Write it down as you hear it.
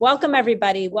Welcome,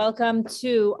 everybody. Welcome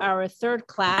to our third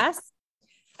class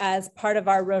as part of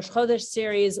our Rosh Chodesh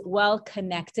series, Well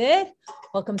Connected.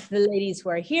 Welcome to the ladies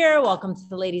who are here. Welcome to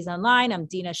the ladies online. I'm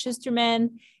Dina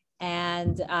Schusterman,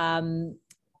 and I'm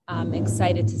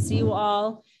excited to see you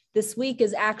all. This week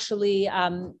is actually,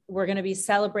 we're going to be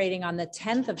celebrating on the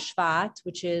 10th of Shvat,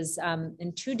 which is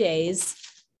in 2 days.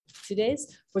 2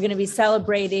 days? We're going to be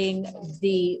celebrating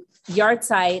the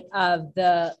yahrzeit of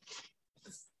the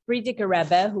Frierdiker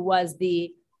Rebbe, who was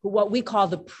what we call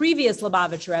the previous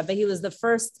Lubavitcher Rebbe. He was the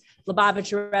first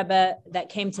Lubavitcher Rebbe that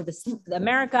came to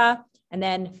America, and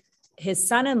then his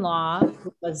son-in-law,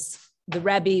 who was the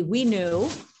Rebbe we knew,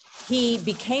 he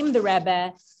became the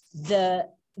Rebbe. The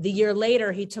year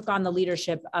later, he took on the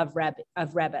leadership of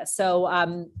Rebbe. So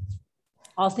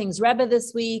all things Rebbe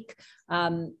this week.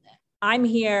 I'm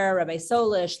here, Rabbi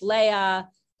Solish, Leah.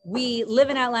 We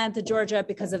live in Atlanta, Georgia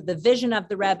because of the vision of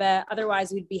the Rebbe.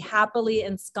 Otherwise, we'd be happily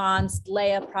ensconced.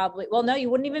 Leah probably, well, no,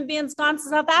 you wouldn't even be ensconced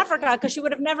in South Africa because she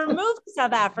would have never moved to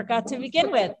South Africa to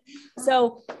begin with.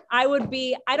 So I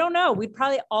don't know, we'd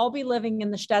probably all be living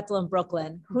in the shtetl in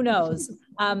Brooklyn. Who knows?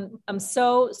 I'm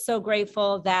so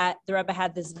grateful that the Rebbe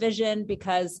had this vision,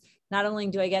 because not only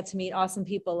do I get to meet awesome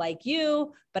people like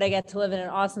you, but I get to live in an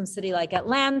awesome city like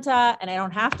Atlanta, and I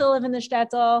don't have to live in the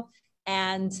shtetl.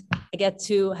 And I get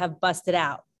to have busted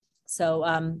out. So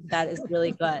that is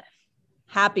really good.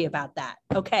 Happy about that.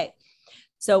 Okay.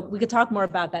 So we could talk more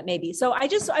about that maybe. So I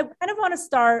kind of want to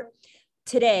start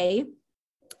today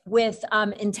with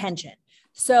intention.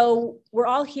 So we're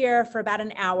all here for about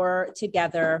an hour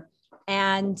together.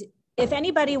 And if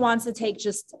anybody wants to take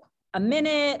just a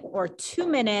minute or 2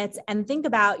 minutes and think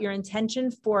about your intention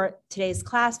for today's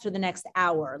class for the next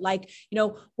hour. Like,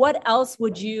 what else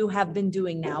would you have been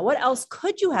doing now? What else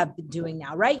could you have been doing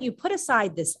now, right? You put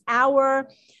aside this hour.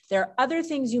 There are other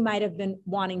things you might have been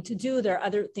wanting to do. There are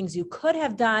other things you could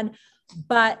have done,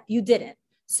 but you didn't.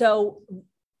 So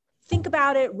think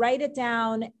about it, write it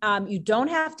down. You don't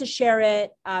have to share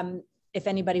it. If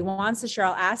anybody wants to share,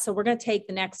 I'll ask. So we're going to take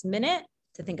the next minute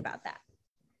to think about that.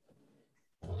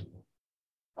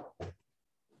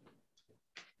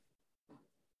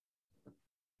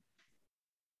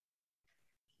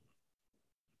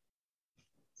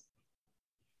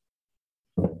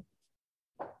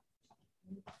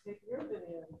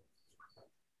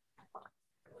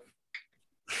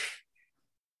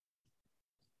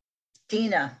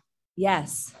 Dina.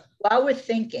 Yes. While we're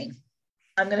thinking,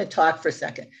 I'm going to talk for a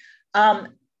second. I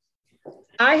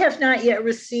have not yet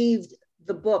received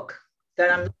the book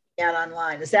that I'm looking at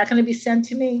online. Is that going to be sent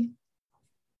to me?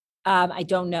 I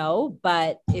don't know,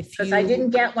 but because I didn't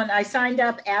get one. I signed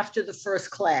up after the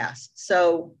first class,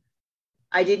 so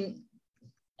I didn't.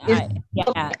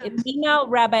 Email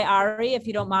Rabbi Ari if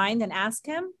you don't mind and ask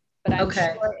him. But I'm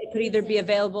sure it could either be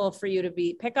available for you to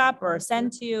pick up or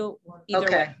send to you.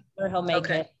 Either way, or he'll make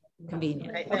it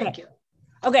convenient. Okay, thank you.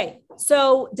 Okay,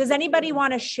 so does anybody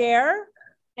want to share?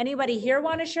 Anybody here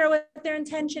want to share what their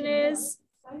intention is?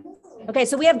 Okay,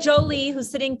 so we have Jolie who's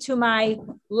sitting to my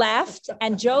left,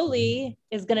 and Jolie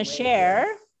is going to share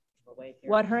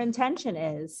what her intention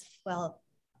is. Well,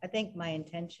 I think my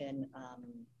intention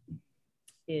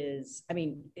is,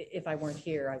 if I weren't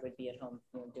here, I would be at home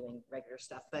doing regular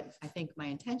stuff. But I think my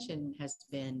intention has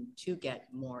been to get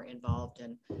more involved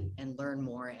and learn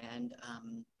more. And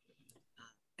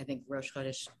I think Rosh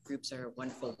Chodesh groups are a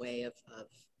wonderful way of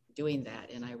doing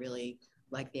that. And I really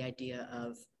like the idea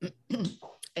of,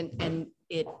 and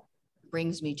it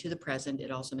brings me to the present.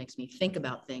 It also makes me think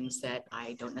about things that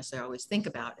I don't necessarily always think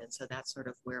about. And so that's sort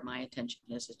of where my intention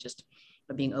is just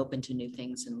being open to new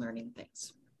things and learning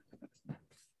things.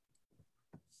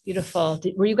 Beautiful.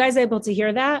 Were you guys able to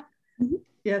hear that? Mm-hmm.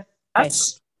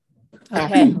 Yes.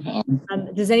 Okay.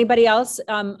 Does anybody else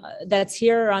that's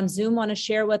here or on Zoom want to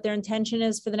share what their intention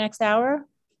is for the next hour?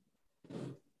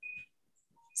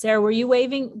 Sarah, were you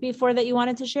waving before that you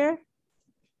wanted to share?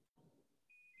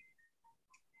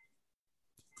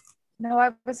 No, I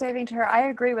was waving to her. I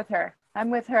agree with her. I'm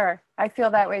with her. I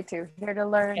feel that way too. Here to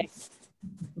learn. Okay.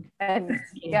 And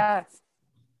yeah.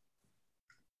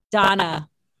 Donna.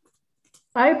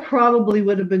 I probably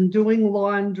would have been doing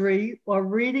laundry or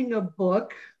reading a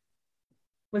book.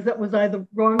 Was I the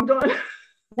wrong Donna?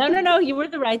 No. You were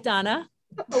the right Donna.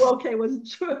 Oh, okay. Wasn't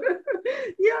sure.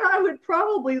 Yeah, I would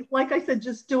probably, like I said,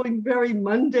 just doing very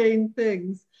mundane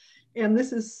things. And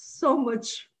this is so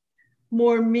much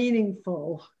more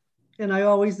meaningful. And I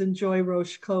always enjoy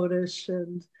Rosh Chodesh.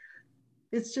 And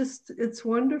it's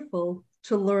wonderful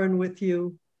to learn with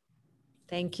you.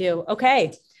 Thank you.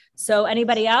 Okay. So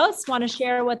anybody else want to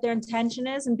share what their intention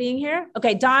is in being here?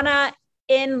 Okay, Donna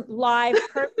in live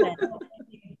person.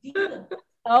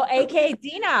 Oh, aka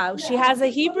Dina. She has a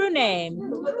Hebrew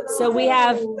name. So we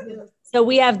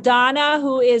have Donna,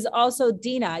 who is also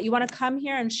Dina. You want to come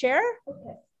here and share?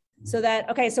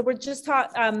 Okay. So we're just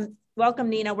welcome,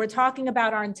 Nina. We're talking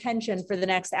about our intention for the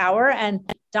next hour,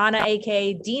 and Donna,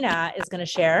 aka Dina, is going to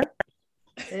share.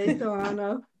 Hey,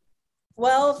 Donna.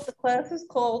 Well, the class is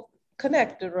called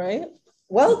Connected, right?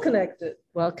 Well connected.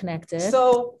 Well connected.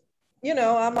 So,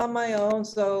 I'm on my own.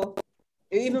 So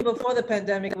even before the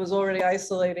pandemic, it was already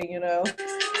isolating, in my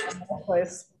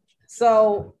place.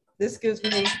 So this gives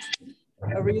me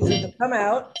a reason to come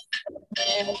out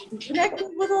and connect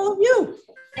with all of you.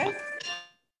 Okay?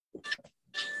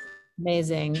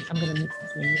 Amazing. I'm going to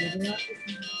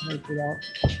do that.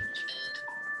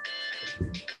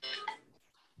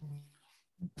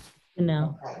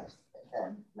 No.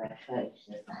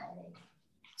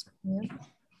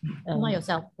 Not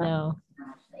yourself. No.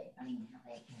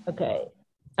 Okay.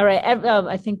 All right.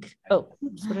 I think, what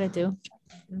did I do?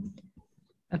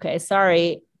 Okay.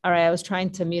 Sorry. All right. I was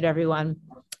trying to mute everyone.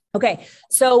 Okay.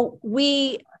 So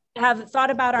we have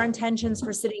thought about our intentions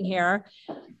for sitting here.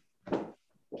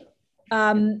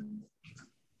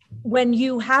 When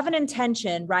you have an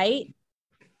intention, right?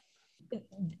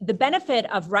 The benefit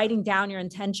of writing down your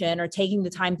intention or taking the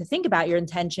time to think about your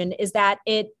intention is that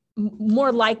it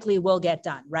more likely will get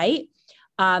done, right?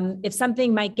 If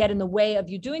something might get in the way of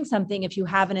you doing something, if you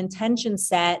have an intention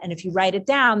set and if you write it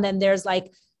down, then there's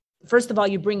first of all,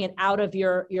 you bring it out of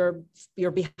your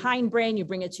behind brain, you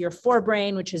bring it to your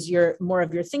forebrain, which is more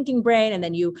of your thinking brain. And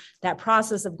then that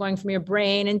process of going from your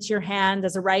brain into your hand.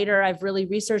 As a writer, I've really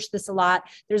researched this a lot.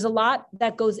 There's a lot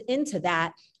that goes into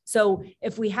that. So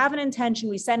if we have an intention,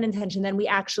 we set an intention, then we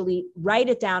actually write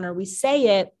it down or we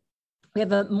say it, we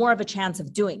have more of a chance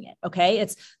of doing it. Okay.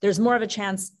 There's more of a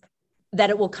chance that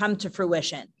it will come to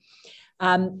fruition.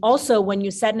 Also, when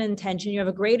you set an intention, you have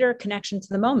a greater connection to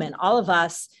the moment. All of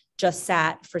us just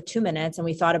sat for 2 minutes and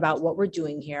we thought about what we're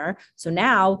doing here. So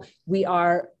now we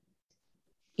are,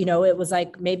 it was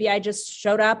like, maybe I just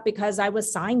showed up because I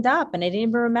was signed up and I didn't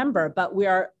even remember, but we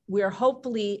are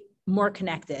hopefully more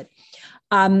connected.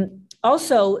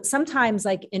 Also, sometimes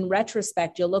like in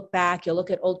retrospect, you'll look back, you'll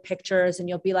look at old pictures and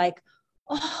you'll be like,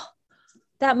 oh,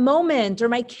 that moment, or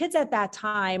my kids at that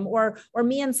time, or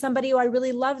me and somebody who I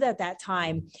really loved at that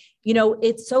time.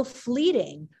 It's so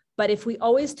fleeting. But if we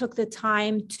always took the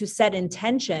time to set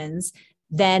intentions,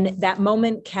 then that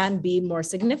moment can be more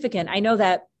significant. I know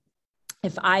that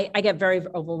if I get very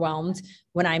overwhelmed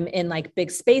when I'm in like big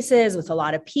spaces with a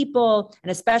lot of people,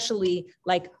 and especially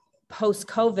like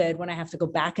post-COVID, when I have to go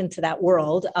back into that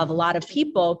world of a lot of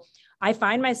people, I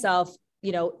find myself,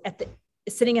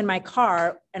 sitting in my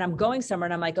car and I'm going somewhere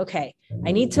and I'm like, okay,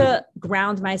 I need to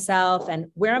ground myself and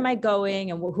where am I going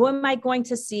and who am I going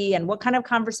to see and what kind of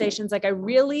conversations? Like I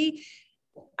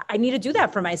need to do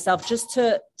that for myself just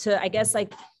to I guess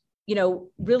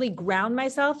really ground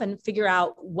myself and figure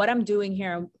out what I'm doing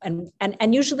here. And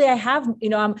usually I have,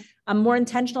 I'm more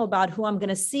intentional about who I'm going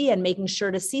to see and making sure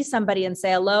to see somebody and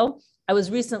say hello. I was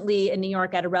recently in New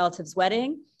York at a relative's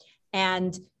wedding,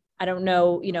 and I don't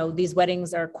know, these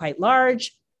weddings are quite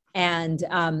large. And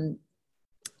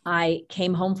I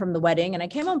came home from the wedding and I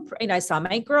came home, I saw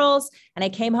my girls and I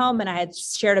came home and I had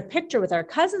shared a picture with our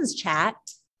cousin's chat.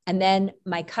 And then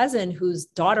my cousin, whose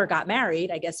daughter got married,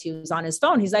 I guess he was on his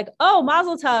phone. He's like, oh,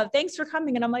 Mazel Tov, thanks for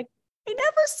coming. And I'm like, I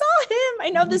never saw him.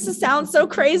 I know this sounds so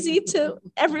crazy to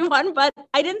everyone, but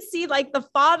I didn't see like the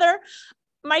father,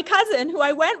 my cousin who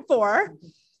I went for.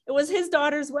 It was his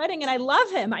daughter's wedding and I love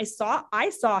him. I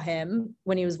saw him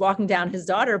when he was walking down his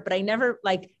daughter, but I never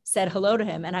said hello to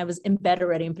him. And I was in bed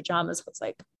already in pajamas. I was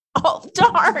like, oh,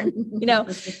 darn,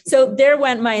 so there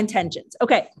went my intentions.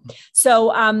 Okay.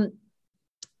 So,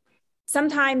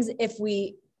 sometimes if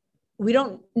we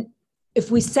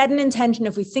set an intention,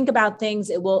 if we think about things,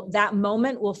 that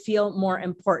moment will feel more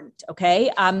important. Okay.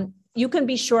 You can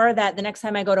be sure that the next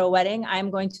time I go to a wedding, I'm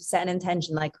going to set an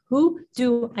intention. Like, who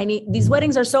do I need? These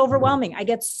weddings are so overwhelming. I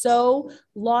get so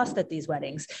lost at these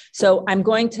weddings. So I'm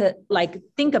going to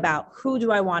think about who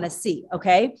do I want to see.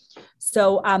 Okay.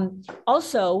 So,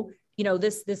 also,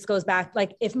 this goes back,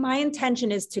 if my intention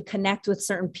is to connect with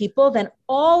certain people, then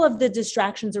all of the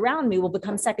distractions around me will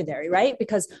become secondary, right?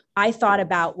 Because I thought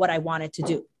about what I wanted to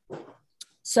do.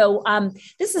 So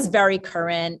this is very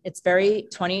current. It's very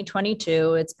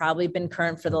 2022. It's probably been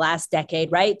current for the last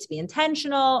decade, right? To be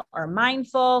intentional or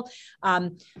mindful,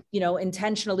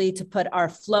 intentionally to put our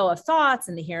flow of thoughts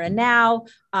in the here and now,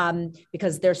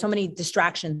 because there's so many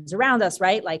distractions around us,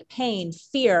 right? Like pain,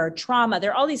 fear, trauma.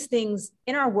 There are all these things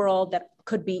in our world that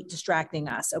could be distracting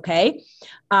us. Okay.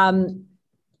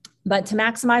 But to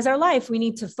maximize our life, we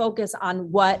need to focus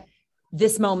on what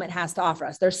this moment has to offer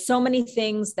us. There's so many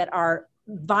things that are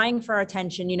vying for our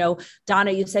attention. You know,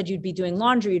 Donna, you said you'd be doing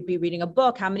laundry, you'd be reading a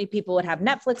book. How many people would have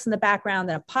Netflix in the background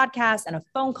and a podcast and a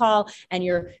phone call and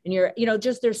you're, you know,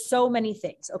 just there's so many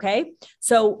things. Okay.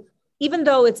 So even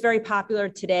though it's very popular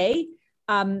today,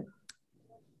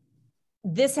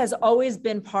 this has always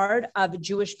been part of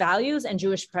Jewish values and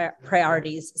Jewish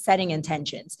priorities, setting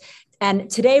intentions. And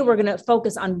today we're going to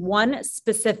focus on one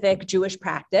specific Jewish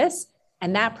practice.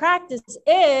 And that practice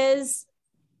is,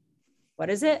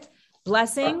 what is it?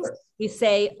 Blessings, we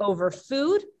say, over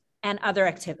food and other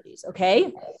activities,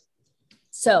 okay?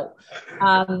 So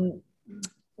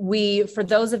for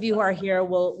those of you who are here,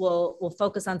 we'll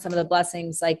focus on some of the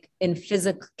blessings, like in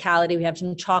physicality, we have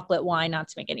some chocolate wine, not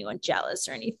to make anyone jealous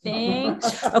or anything.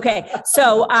 Okay,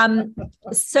 so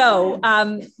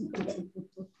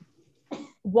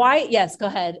why, yes, go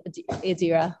ahead,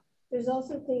 Adira. There's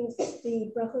also things,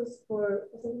 the brachos for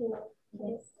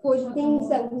things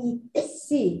that we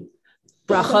see.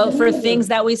 Bracha for things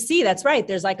that we see. That's right.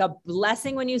 There's like a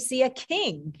blessing when you see a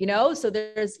king, you know? So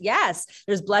there's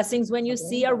blessings when you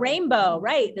see a rainbow,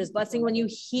 right? There's blessing when you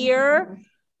hear,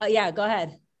 yeah, go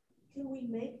ahead. Can we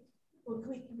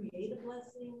create a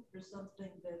blessing for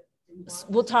something that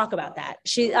we'll talk about that.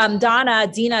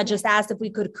 Dina just asked if we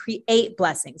could create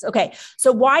blessings. Okay.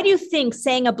 So why do you think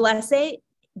saying a blessing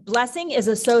is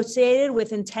associated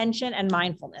with intention and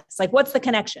mindfulness? Like, what's the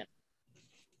connection?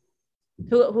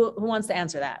 Who wants to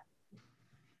answer that?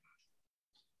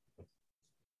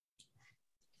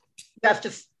 You have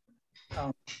to.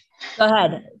 Go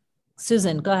ahead.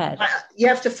 Susan, go ahead. You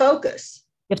have to focus.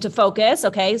 You have to focus.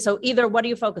 Okay. So either, what are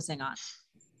you focusing on?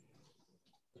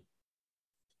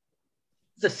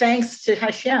 The thanks to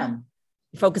Hashem.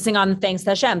 Focusing on thanks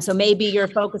to Hashem. So maybe you're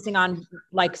focusing on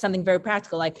like something very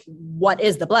practical, like what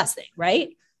is the blessing,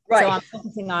 right? Right. So I'm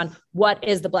focusing on what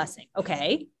is the blessing.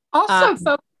 Okay. Also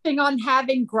focusing on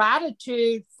having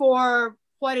gratitude for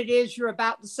what it is you're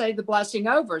about to say the blessing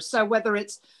over. So whether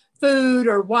it's food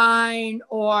or wine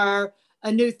or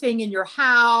a new thing in your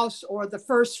house or the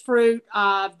first fruit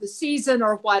of the season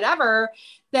or whatever,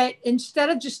 that instead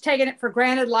of just taking it for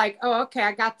granted, like, oh, okay,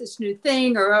 I got this new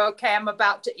thing, or oh, okay, I'm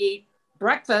about to eat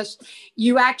breakfast,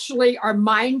 you actually are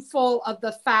mindful of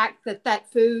the fact that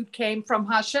that food came from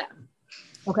Hashem.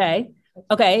 Okay.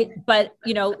 But,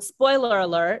 you know, spoiler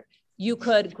alert, you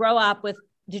could grow up with,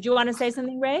 did you want to say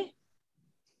something, Ray?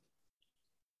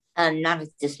 Not at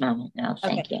this moment. No,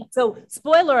 thank you. So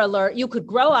spoiler alert, you could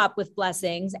grow up with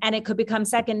blessings and it could become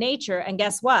second nature. And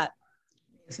guess what?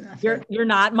 You're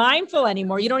not mindful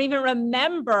anymore. You don't even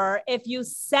remember if you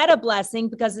said a blessing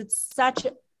because it's such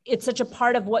a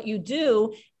part of what you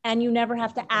do and you never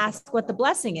have to ask what the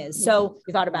blessing is. So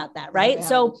you thought about that, right?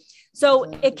 Yeah. So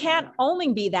it can't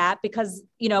only be that because,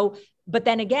 you know, but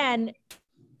then again,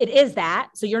 it is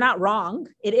that. So you're not wrong.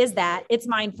 It is that. It's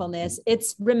mindfulness.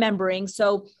 It's remembering.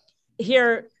 So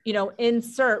here, you know,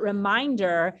 insert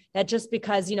reminder that just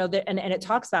because, you know, and it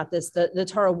talks about this, the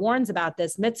Torah warns about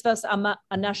this, mitzvahs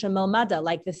anasha milmada,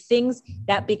 like the things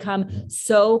that become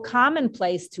so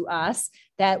commonplace to us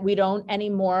that we don't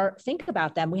anymore think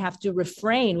about them. We have to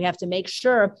refrain. We have to make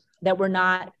sure that we're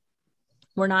not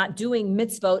doing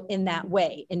mitzvot in that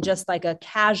way, in just like a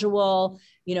casual,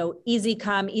 you know, easy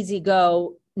come, easy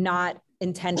go, not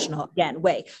intentional again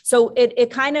way. So it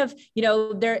kind of, you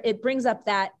know, it brings up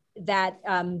that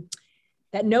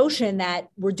notion that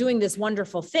we're doing this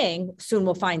wonderful thing. Soon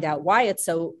we'll find out why it's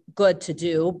so good to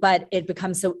do, but it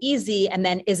becomes so easy. And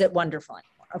then is it wonderful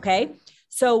anymore? Okay.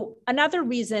 So another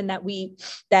reason that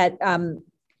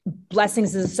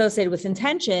blessings is associated with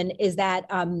intention is that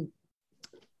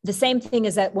the same thing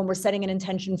is that when we're setting an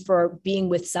intention for being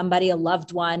with somebody, a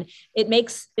loved one, it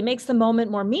makes the moment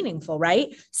more meaningful,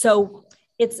 right? So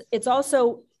it's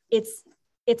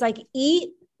like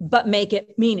eat, but make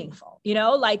it meaningful, you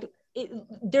know, like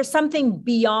there's something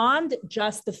beyond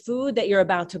just the food that you're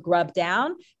about to grub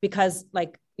down because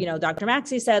like, you know, Dr.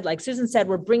 Maxey said, like Susan said,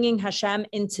 we're bringing Hashem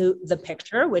into the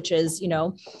picture, which is, you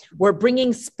know, we're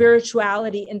bringing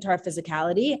spirituality into our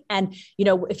physicality. And, you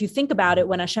know, if you think about it,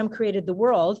 when Hashem created the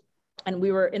world and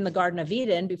we were in the Garden of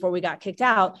Eden before we got kicked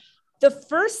out, the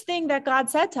first thing that God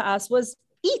said to us was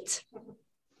eat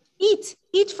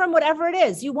from whatever it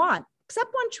is you want,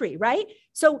 except one tree, right?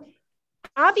 So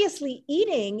obviously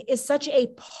eating is such a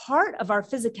part of our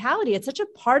physicality. It's such a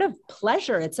part of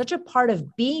pleasure. It's such a part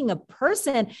of being a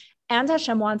person. And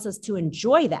Hashem wants us to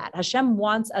enjoy that. Hashem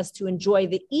wants us to enjoy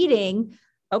the eating.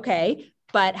 Okay.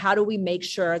 But how do we make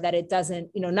sure that it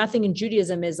doesn't, you know, nothing in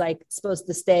Judaism is like supposed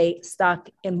to stay stuck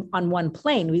on one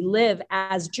plane. We live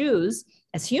as Jews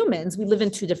as humans, we live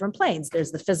in two different planes.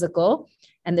 There's the physical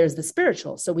and there's the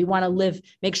spiritual. So we want to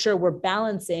make sure we're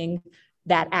balancing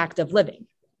that act of living.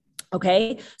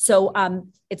 Okay. So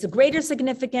it's a greater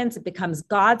significance. It becomes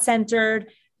God-centered.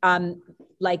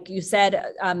 Like you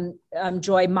said,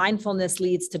 Joy, mindfulness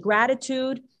leads to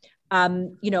gratitude.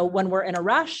 When we're in a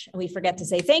rush and we forget to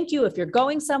say thank you, if you're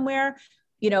going somewhere,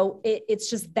 it's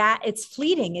just that it's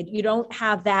fleeting. You don't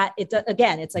have that.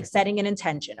 It's like setting an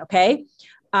intention. Okay.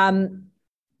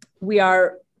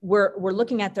 We're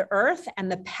looking at the earth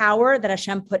and the power that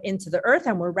Hashem put into the earth,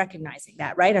 and we're recognizing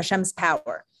that, right? Hashem's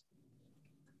power.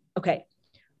 Okay.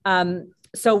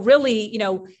 So really,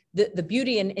 the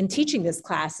beauty in teaching this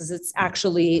class is it's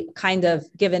actually kind of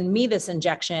given me this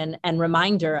injection and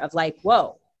reminder of like,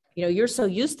 whoa, you're so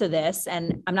used to this.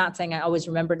 And I'm not saying I always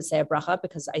remember to say a bracha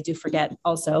because I do forget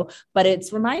also, but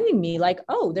it's reminding me like,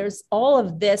 oh, there's all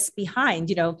of this behind,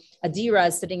 Adira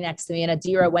is sitting next to me, and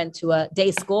Adira went to a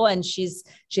day school and she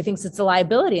thinks it's a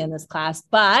liability in this class,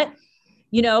 but,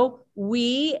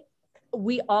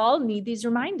 we all need these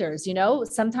reminders,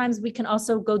 sometimes we can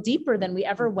also go deeper than we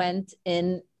ever went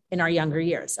in our younger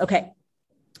years. Okay.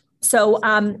 So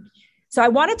I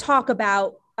want to talk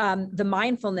about the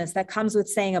mindfulness that comes with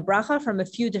saying a bracha from a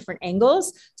few different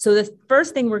angles. So the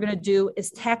first thing we're going to do is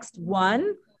text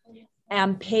 1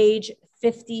 on page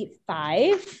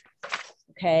 55.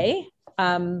 Okay.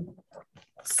 No,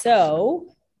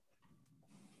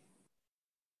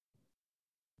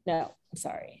 I'm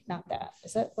sorry, not that.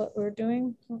 Is that what we're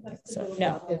doing? So,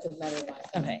 no.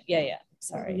 Okay. Yeah.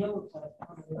 Sorry.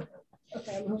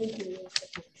 Okay.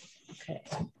 Okay.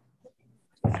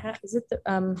 Is it the,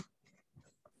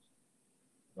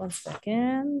 1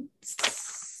 second.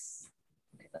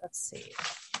 Okay, let's see.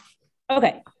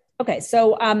 Okay.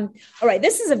 So, all right.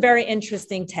 This is a very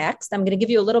interesting text. I'm going to give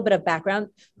you a little bit of background.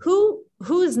 Who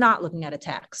is not looking at a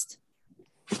text?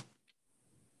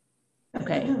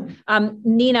 Okay.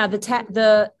 Nina,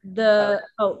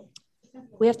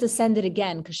 we have to send it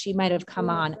again because she might have come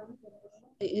on.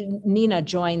 Nina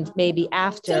joined maybe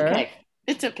after.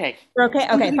 It's okay. Okay.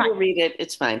 Okay. Fine. Read it.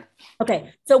 It's fine.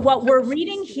 Okay. So what we're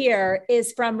reading here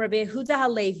is from Rabbi Yehuda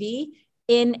Halevi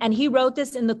and he wrote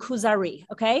this in the Kuzari.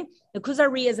 Okay. The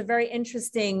Kuzari is a very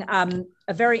interesting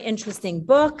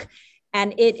book.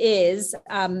 And it is,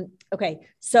 okay.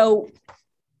 So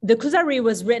the Kuzari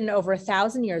was written over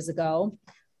 1,000 years ago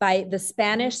by the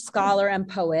Spanish scholar and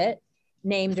poet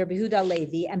named Rabbi Yehuda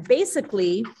Halevi. And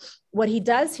basically what he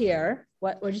does here,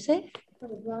 what did you say?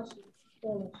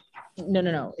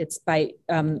 No. It's by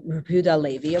Rabbi Yehuda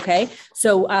Halevi. Okay.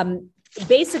 So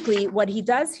basically what he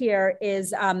does here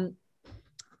is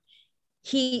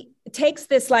he takes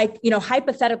this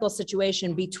hypothetical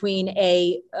situation between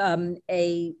a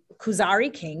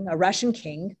Khuzari king, a Russian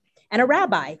king, and a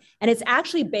rabbi. And it's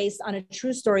actually based on a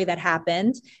true story that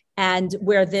happened, and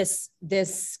where this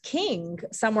king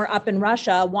somewhere up in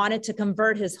Russia wanted to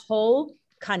convert his whole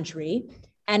country.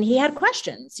 And he had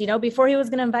questions, before he was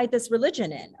going to invite this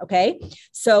religion in. Okay.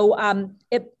 So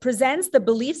it presents the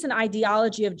beliefs and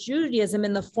ideology of Judaism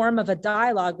in the form of a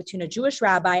dialogue between a Jewish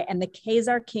rabbi and the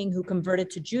Khazar king who converted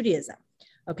to Judaism.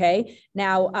 Okay.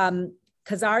 Now,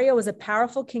 Khazaria was a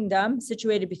powerful kingdom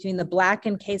situated between the Black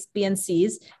and Caspian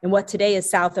Seas in what today is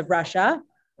south of Russia.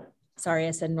 Sorry,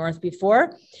 I said north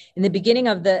before. In the beginning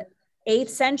of the 8th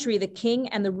century, the king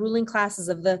and the ruling classes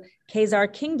of the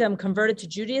Khazar kingdom converted to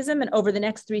Judaism, and over the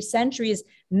next 3 centuries,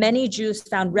 many Jews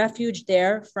found refuge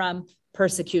there from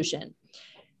persecution.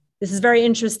 This is very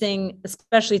interesting,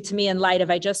 especially to me in light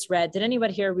of I just read. Did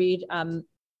anybody here read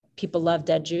People Love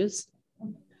Dead Jews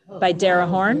by Dara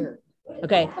Horn?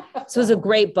 Okay, so it was a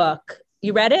great book.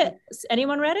 You read it?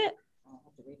 Anyone read it?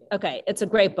 Okay, it's a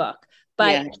great book.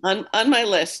 But yeah, on my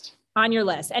list. On your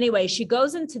list. Anyway, she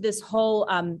goes into this whole,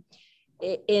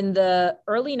 in the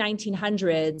early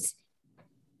 1900s,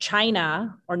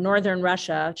 China or Northern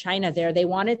Russia, China there, they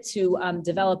wanted to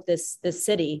develop this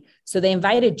city. So they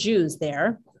invited Jews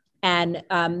there, and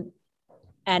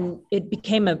it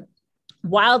became a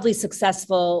wildly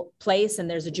successful place. And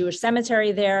there's a Jewish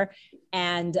cemetery there.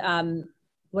 And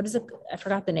what is it? I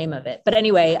forgot the name of it. But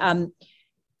anyway,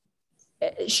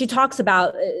 she talks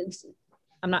about,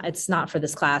 it's not for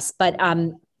this class, but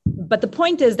the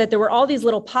point is that there were all these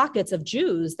little pockets of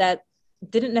Jews that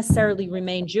didn't necessarily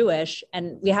remain Jewish.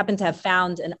 And we happen to have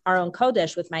found an Aron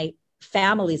Kodesh with my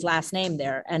family's last name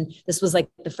there. And this was like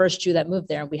the first Jew that moved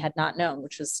there, and we had not known,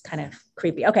 which was kind of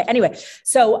creepy. Okay, anyway,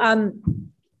 so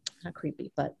not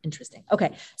creepy, but interesting.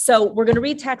 Okay, so we're going to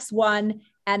read text 1,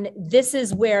 And this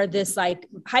is where this like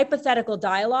hypothetical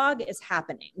dialogue is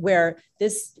happening, where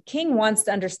this king wants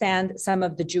to understand some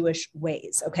of the Jewish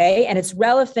ways, okay? And it's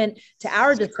relevant to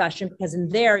our discussion because in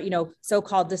their, you know,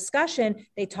 so-called discussion,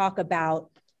 they talk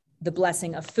about the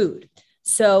blessing of food.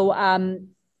 So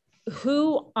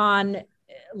who online,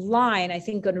 I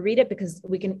think, going to read it because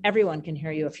everyone can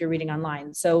hear you if you're reading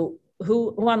online. So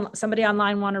somebody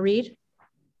online want to read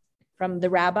from the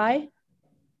rabbi?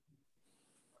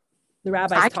 The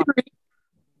rabbi's talking.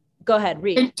 Go ahead,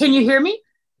 read. Can you hear me?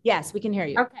 Yes, we can hear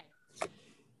you. Okay.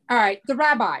 All right. The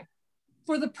rabbi.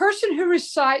 For the person who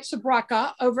recites a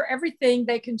bracha over everything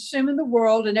they consume in the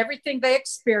world and everything they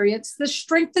experience, this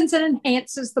strengthens and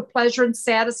enhances the pleasure and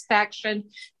satisfaction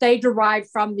they derive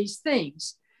from these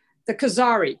things. The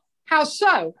Kuzari. How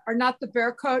so? Are not the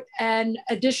barakot an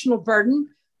additional burden?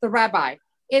 The rabbi.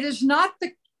 Is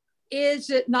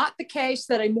it not the case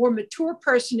that a more mature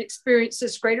person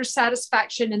experiences greater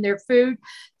satisfaction in their food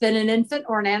than an infant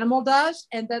or an animal does,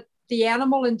 and that the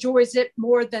animal enjoys it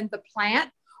more than the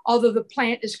plant, although the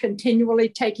plant is continually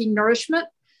taking nourishment?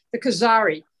 The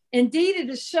Kuzari. Indeed, it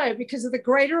is so because of the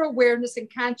greater awareness and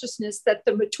consciousness that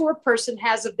the mature person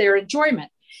has of their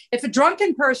enjoyment. If a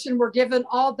drunken person were given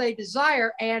all they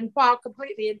desire and, while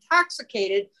completely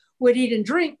intoxicated, would eat and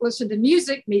drink, listen to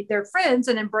music, meet their friends,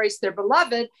 and embrace their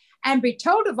beloved, and be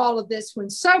told of all of this when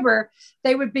sober,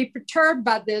 they would be perturbed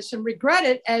by this and regret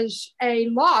it as a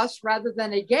loss rather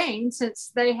than a gain,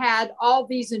 since they had all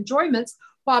these enjoyments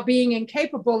while being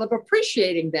incapable of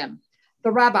appreciating them. The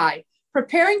rabbi.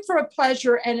 Preparing for a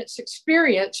pleasure and its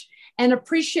experience and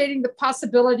appreciating the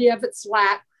possibility of its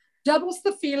lack doubles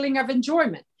the feeling of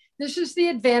enjoyment. This is the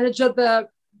advantage of the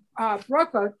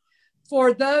brachot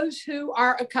for those who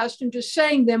are accustomed to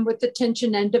saying them with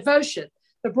attention and devotion.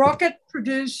 The brachot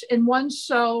produce in one's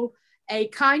soul a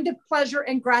kind of pleasure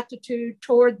and gratitude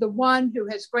toward the one who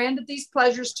has granted these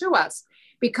pleasures to us.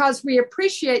 Because we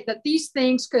appreciate that these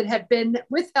things could have been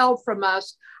withheld from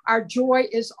us, our joy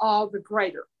is all the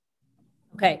greater.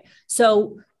 Okay,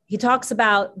 so he talks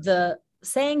about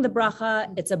saying the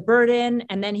bracha, it's a burden,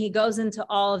 and then he goes into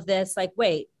all of this, like,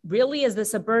 wait, really, is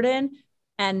this a burden?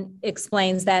 And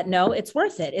explains that, no, it's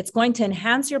worth it. It's going to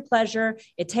enhance your pleasure.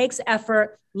 It takes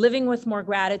effort. Living with more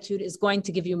gratitude is going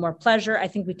to give you more pleasure. I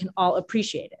think we can all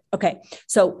appreciate it. Okay,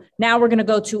 so now we're going to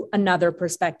go to another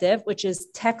perspective, which is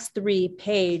text 3,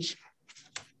 page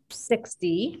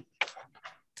 60.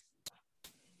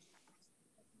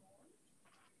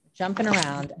 Jumping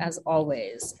around as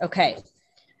always. Okay,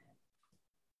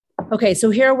 so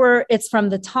here it's from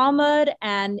the Talmud,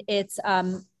 and it's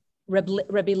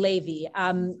Rabbi Levi.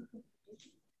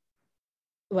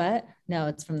 What? No,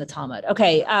 it's from the Talmud.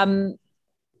 Okay.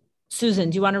 Susan,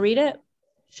 do you want to read it?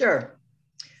 Sure.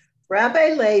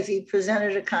 Rabbi Levi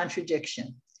presented a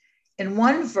contradiction. In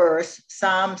one verse,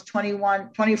 Psalms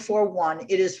 24:1,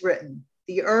 it is written,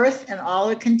 "The earth and all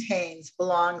it contains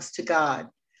belongs to God."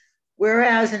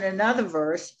 Whereas in another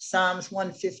verse, Psalms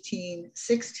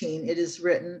 115:16, it is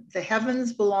written, "The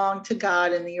heavens belong to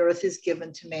God and the earth is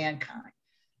given to mankind."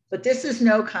 But this is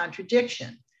no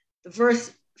contradiction. The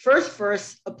first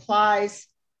verse applies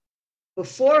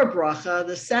before a bracha,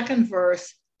 the second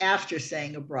verse after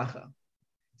saying a bracha.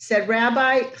 Said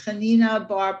Rabbi Hanina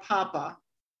bar Papa,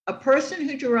 a person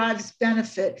who derives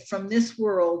benefit from this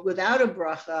world without a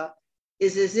bracha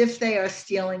is as if they are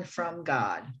stealing from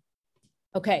God.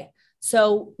 Okay,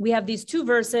 so we have these two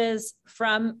verses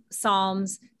from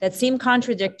Psalms that seem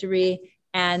contradictory.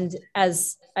 And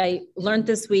as I learned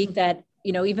this week that,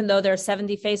 you know, even though there are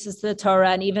 70 faces to the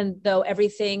Torah, and even though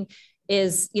everything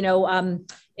is,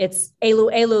 it's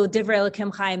Elu, Divrei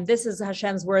Elokim Chaim, this is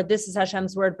Hashem's word, this is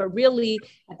Hashem's word, but really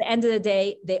at the end of the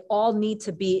day, they all need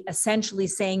to be essentially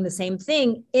saying the same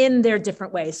thing in their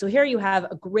different ways. So here you have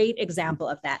a great example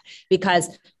of that,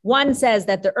 because one says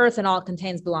that the earth and all it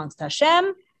contains belongs to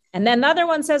Hashem, and then the other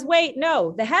one says, wait,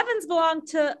 no, the heavens belong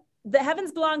to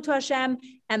Hashem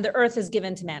and the earth is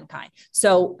given to mankind.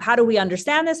 So how do we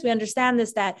understand this? We understand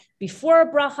this that before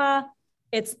a bracha,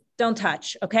 it's don't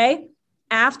touch, okay?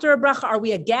 After a bracha, are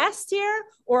we a guest here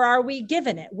or are we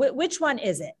given it? Which one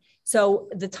is it? So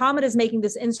the Talmud is making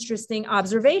this interesting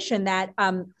observation that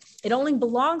it only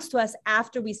belongs to us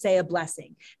after we say a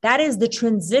blessing. That is the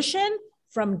transition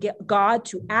from God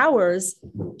to ours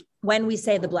when we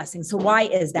say the blessing. So why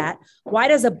is that? Why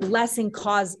does a blessing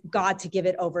cause God to give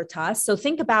it over to us? So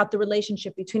think about the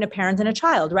relationship between a parent and a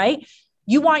child, right?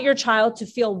 You want your child to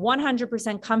feel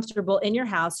 100% comfortable in your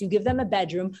house. You give them a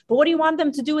bedroom, but what do you want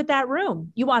them to do with that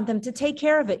room? You want them to take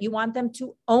care of it. You want them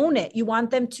to own it. You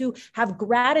want them to have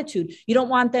gratitude. You don't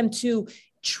want them to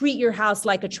treat your house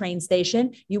like a train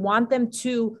station. You want them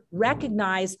to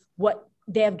recognize what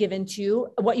they have given to you,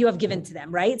 what you have given to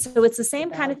them, right? So it's the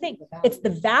same kind of thing. It's the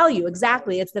value,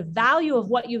 exactly. It's the value of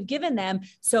what you've given them.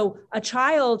 So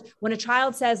when a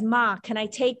child says, "Ma, can I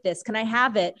take this? Can I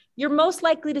have it?" You're most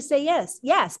likely to say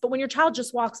yes. But when your child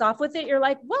just walks off with it, you're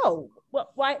like, "Whoa,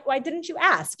 why didn't you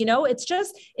ask?"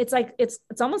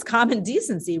 It's almost common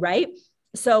decency, right?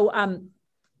 So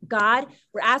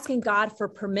we're asking God for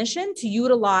permission to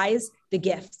utilize the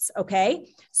gifts. Okay.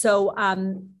 So,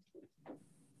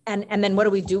 and then what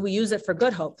do? We use it for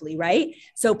good, hopefully, right?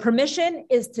 So permission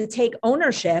is to take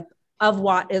ownership of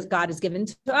what God has given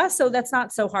to us. So that's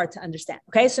not so hard to understand.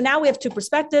 Okay. So now we have two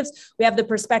perspectives. We have the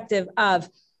perspective of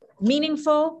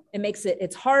meaningful.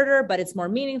 It's harder, but it's more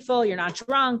meaningful. You're not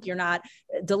drunk. You're not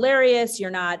delirious.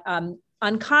 You're not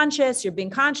unconscious. You're being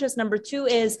conscious. Number two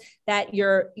is that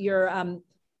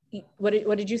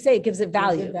what did you say? It gives it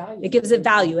value. It gives it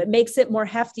value. It makes it more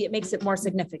hefty. It makes it more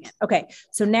significant. Okay.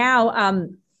 So now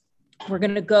we're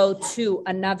going to go to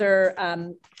another.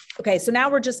 Okay. So now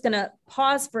we're just going to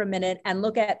pause for a minute and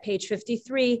look at page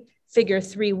 53, figure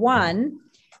 3.1.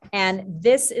 And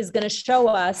this is going to show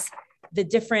us the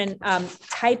different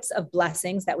types of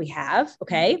blessings that we have.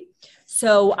 Okay.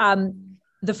 So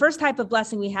the first type of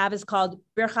blessing we have is called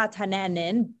Birchat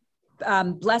Hanenin,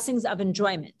 blessings of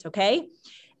enjoyment. Okay.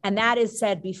 And that is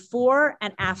said before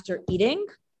and after eating.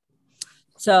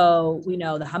 So we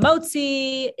know the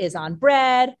hamotzi is on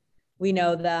bread. We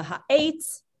know the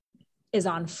ha'etz is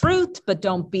on fruit, but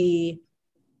don't be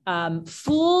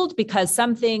fooled, because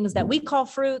some things that we call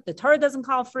fruit, the Torah doesn't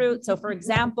call fruit. So for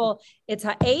example, it's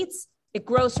ha'etz, it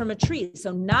grows from a tree.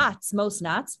 So most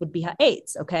nuts would be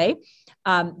ha'etz, okay?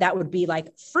 That would be like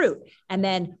fruit. And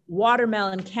then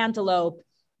watermelon, cantaloupe,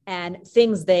 and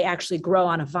things, they actually grow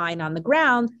on a vine on the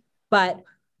ground, but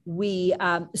they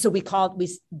are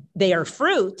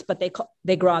fruit, but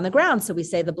they grow on the ground. So we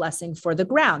say the blessing for the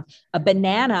ground. A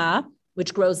banana,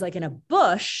 which grows like in a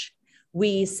bush,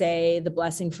 we say the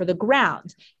blessing for the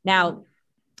ground. Now,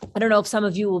 I don't know if some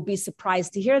of you will be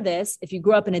surprised to hear this. If you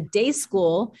grew up in a day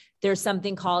school, there's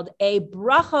something called a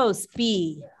brachos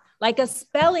bee, like a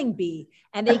spelling bee.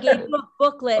 And they gave you a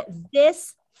booklet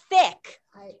this thick.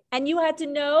 And you had to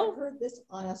know. I heard this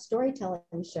on a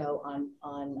storytelling show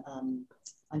on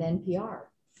NPR.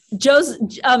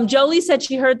 Jolie said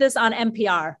she heard this on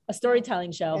NPR, a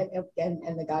storytelling show.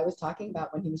 And the guy was talking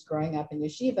about when he was growing up in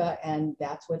yeshiva, and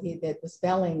that's what he did, the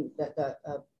spelling, the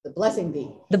blessing bee.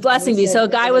 The blessing bee. So a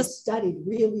guy was studied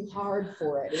really hard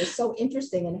for it. It was so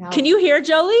interesting. And how can you hear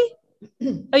Jolie?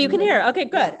 Oh, you can hear. Okay,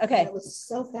 good. Okay. And it was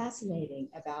so fascinating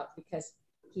because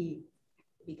he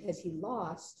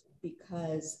lost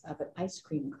because of an ice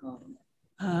cream cone.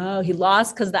 Oh, he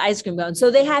lost because of the ice cream cone. So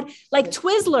they had like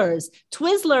Twizzlers.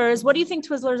 Twizzlers, what do you think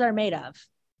Twizzlers are made of?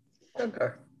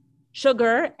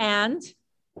 Sugar and?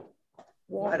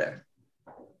 Water.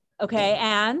 Okay,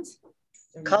 and?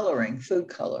 Food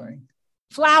coloring.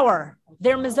 Flour.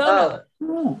 They're Mizono.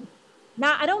 Oh.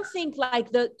 Now, I don't think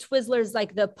like the Twizzlers,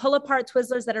 like the pull-apart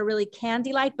Twizzlers that are really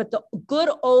candy-like, but the good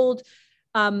old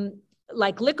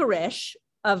like licorice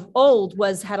of old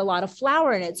had a lot of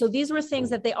flour in it. So these were things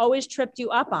that they always tripped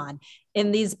you up on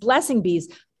in these blessing bees.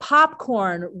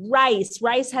 Popcorn, rice.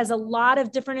 Rice has a lot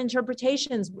of different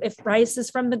interpretations. If rice is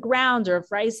from the ground, or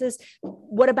if rice is,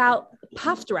 what about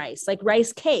puffed rice, like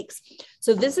rice cakes?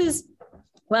 So this is,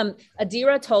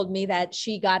 Adira told me that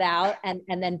she got out and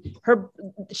then her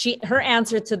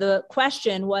answer to the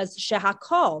question was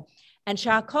shehakol. And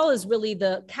shehakol is really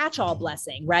the catch-all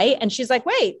blessing, right? And she's like,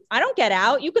 wait, I don't get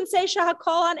out. You can say shehakol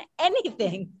on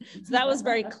anything. So that was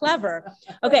very clever.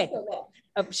 Okay.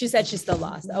 Oh, she said she's still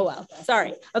lost. Oh, well,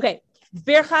 sorry. Okay.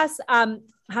 Birchas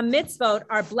ha-mitzvot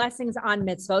are blessings on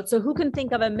mitzvot. So who can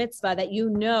think of a mitzvah that you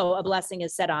know a blessing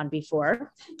is said on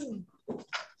before?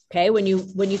 Okay. When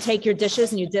you take your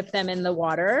dishes and you dip them in the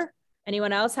water.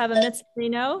 Anyone else have a mitzvah you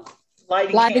know?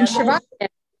 Lighting Shabbat.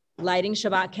 Lighting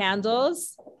Shabbat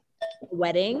candles.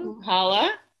 Wedding.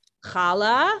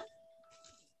 Challah.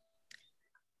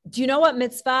 Do you know what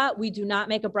mitzvah we do not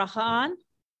make a bracha on?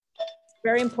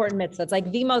 Very important mitzvah. It's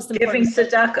like the most important. Giving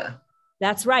tzedakah.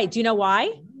 That's right. Do you know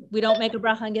why we don't make a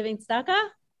bracha on giving tzedakah?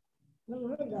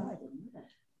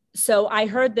 So I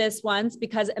heard this once,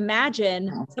 because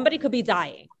imagine somebody could be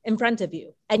dying in front of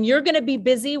you and you're going to be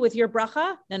busy with your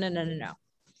bracha. No.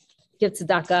 Give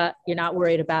tzedakah. You're not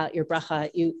worried about your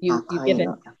bracha. You give it.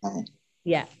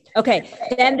 Yeah. Okay.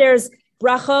 Then there's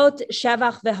brachot,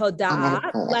 shevach,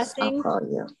 vehodah, blessings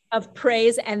of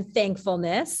praise and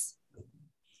thankfulness.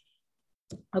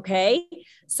 Okay.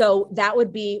 So that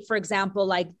would be, for example,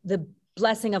 like the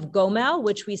blessing of Gomel,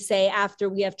 which we say after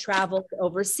we have traveled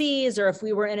overseas, or if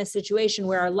we were in a situation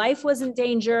where our life was in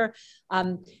danger.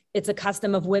 It's a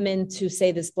custom of women to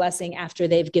say this blessing after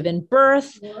they've given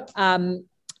birth.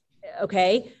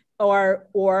 Okay.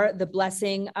 Or the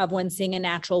blessing of when seeing a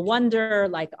natural wonder,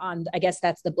 like on, I guess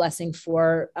that's the blessing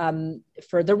for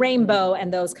the rainbow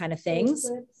and those kind of things.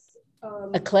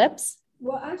 Eclipse.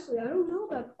 Well, actually, I don't know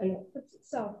about an eclipse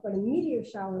itself, but a meteor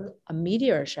shower. A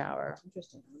meteor shower.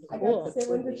 Interesting. Cool. I got to say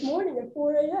one this morning at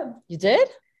 4 a.m. You did?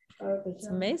 It's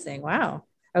amazing. Wow.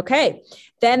 Okay.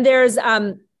 Then there's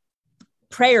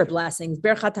prayer blessings,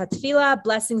 Birchat HaTfilah,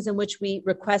 blessings in which we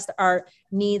request our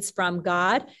needs from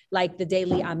God, like the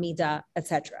daily Amida,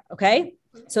 etc. Okay.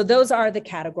 So those are the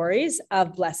categories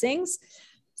of blessings.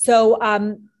 So,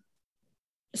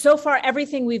 so far,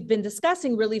 everything we've been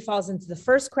discussing really falls into the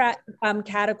first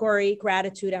category,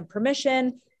 gratitude and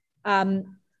permission. And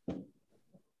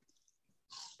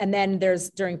then there's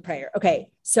during prayer. Okay,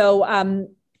 so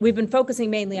we've been focusing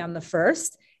mainly on the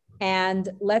first. And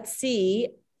let's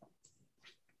see,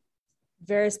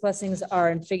 various blessings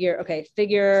are in figure. Okay,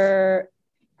 we're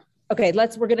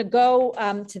going to go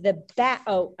to the back.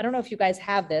 Oh, I don't know if you guys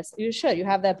have this. You should. You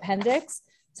have the appendix.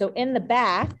 So in the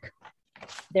back,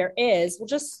 there is, we'll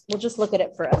just look at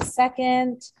it for a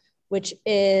second, which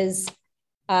is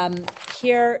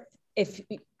here. If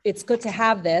it's good to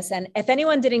have this, and if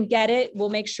anyone didn't get it, we'll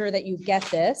make sure that you get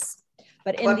this.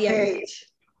 But in the page?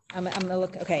 I'm gonna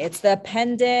look. Okay, it's the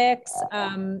appendix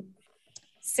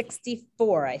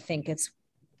 64. I think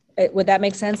would that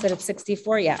make sense that it's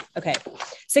 64? Yeah. Okay,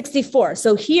 64.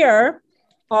 So here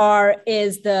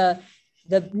is the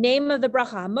name of the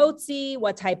bracha hamotzi,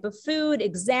 what type of food,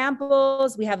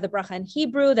 examples. We have the bracha in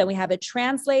Hebrew, then we have it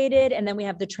translated, and then we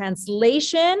have the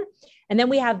translation, and then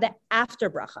we have the after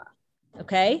bracha.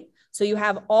 Okay, so you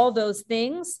have all those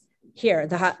things here: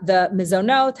 the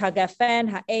mizonot, hagafen,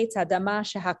 ha'etz, hadama,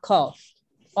 shehakol,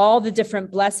 all the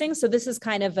different blessings. So this is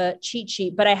kind of a cheat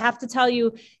sheet, but I have to tell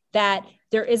you that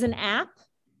there is an app.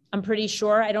 I'm pretty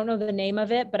sure. I don't know the name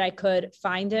of it, but I could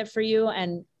find it for you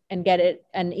and get it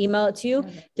and email it to you.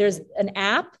 There's an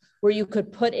app where you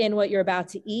could put in what you're about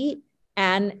to eat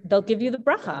and they'll give you the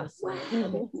bracha.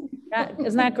 Wow.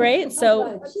 Isn't that great?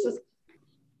 So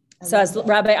as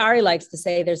Rabbi Ari likes to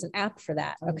say, there's an app for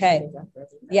that. Okay.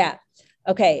 Yeah.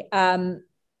 Okay.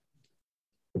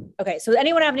 Okay. So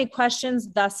anyone have any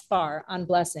questions thus far on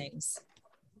blessings?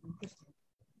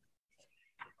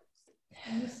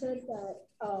 You said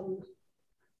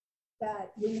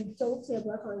that when you don't say a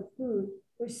bracha on food,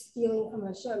 we're stealing from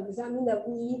Hashem. Does that mean that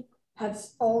we have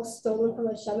all stolen from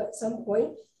Hashem at some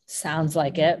point? Sounds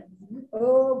like it.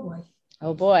 Oh boy.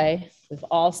 Oh boy. We've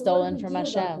all stolen from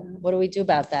Hashem. What do we do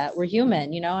about that? We're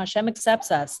human, Hashem accepts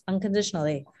us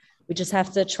unconditionally. We just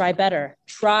have to try better,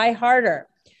 try harder.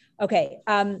 Okay.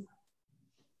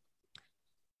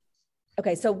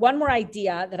 Okay. So one more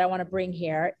idea that I want to bring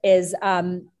here is,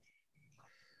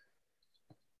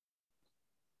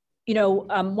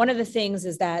 one of the things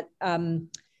is that,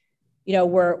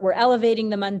 we're elevating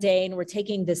the mundane. We're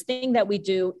taking this thing that we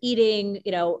do, eating.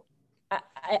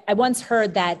 I once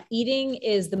heard that eating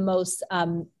is the most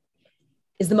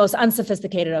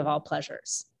unsophisticated of all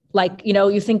pleasures. Like,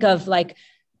 you think of like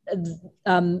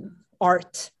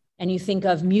art, and you think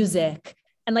of music,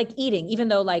 and like eating. Even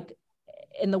though like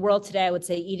in the world today, I would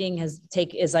say eating is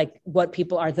like what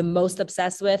people are the most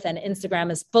obsessed with, and Instagram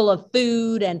is full of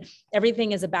food, and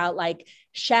everything is about like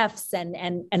chefs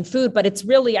and food. But it's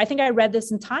really, I think I read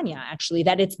this in Tanya actually,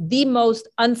 that it's the most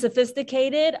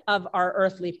unsophisticated of our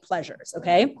earthly pleasures.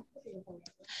 Okay.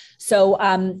 So,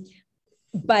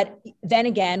 but then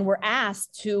again, we're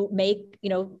asked to make,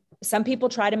 some people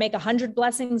try to make 100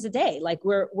 blessings a day. Like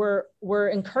we're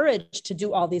encouraged to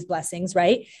do all these blessings,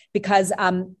 right? Because,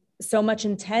 so much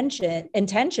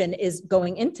intention is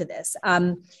going into this.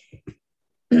 And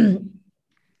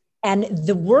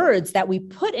the words that we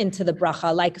put into the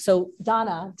bracha, like, so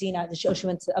Donna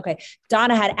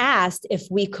had asked if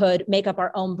we could make up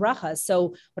our own brachas.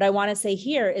 So what I want to say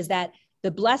here is that the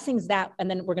blessings that, and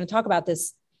then we're going to talk about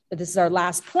this, this is our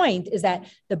last point, is that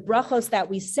the brachos that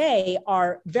we say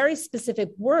are very specific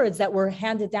words that were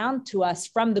handed down to us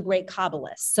from the great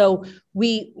Kabbalists. So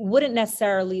we wouldn't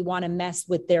necessarily want to mess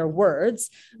with their words.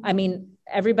 I mean,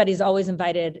 everybody's always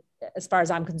invited, as far as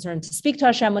I'm concerned, to speak to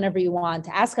Hashem whenever you want,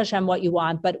 to ask Hashem what you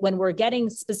want. But when we're getting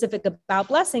specific about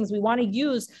blessings, we want to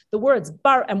use the words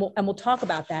bar, and we'll talk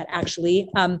about that actually.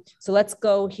 So let's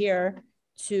go here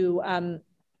to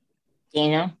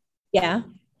Dina. Yeah.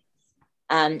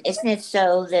 Isn't it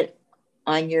so that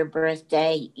on your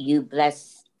birthday you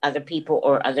bless other people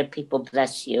or other people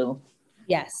bless you?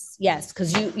 Yes,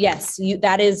 because you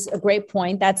that is a great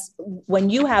point. That's when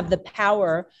you have the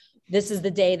power. This is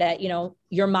the day that,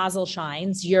 your mazel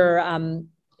shines.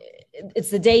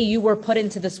 It's the day you were put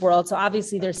into this world. So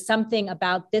obviously there's something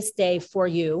about this day for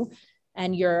you,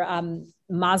 and your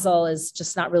mazel is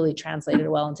just not really translated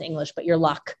well into English, but your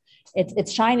luck,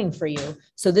 it's shining for you.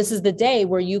 So this is the day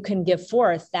where you can give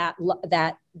forth that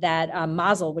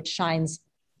mazel, which shines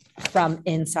from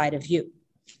inside of you.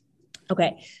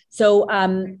 Okay, so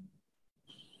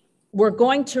we're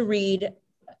going to read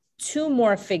two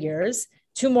more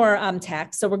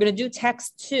texts. So we're going to do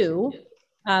text 2.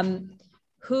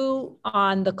 Who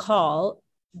on the call?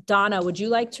 Donna, would you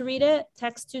like to read it?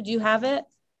 Text 2, do you have it?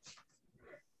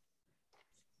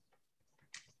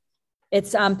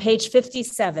 It's on page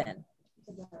 57.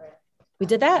 We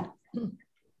did that?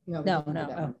 No.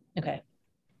 Oh, okay.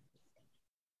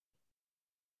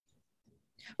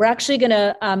 We're actually going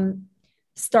to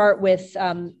start with,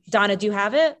 Donna, do you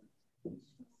have it?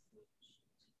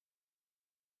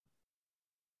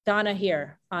 Donna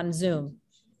here on Zoom.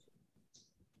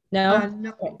 No?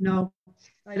 No,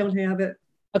 I don't have it.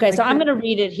 Okay, so I'm going to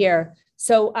read it here.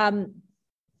 So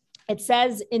it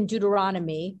says in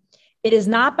Deuteronomy, "It is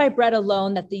not by bread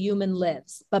alone that the human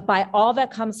lives, but by all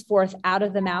that comes forth out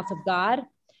of the mouth of God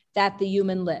that the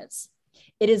human lives.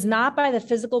 It is not by the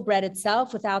physical bread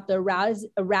itself, without the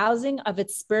arousing of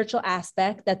its spiritual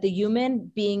aspect, that the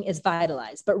human being is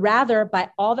vitalized, but rather by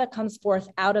all that comes forth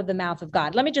out of the mouth of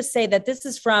God." Let me just say that this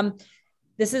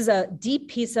is a deep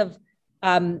piece of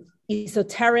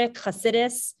esoteric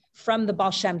Hasidus from the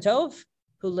Baal Shem Tov,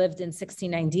 who lived in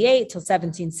 1698 till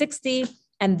 1760.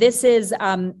 And this is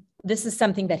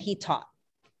something that he taught.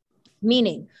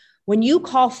 Meaning, when you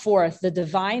call forth the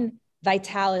divine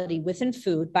vitality within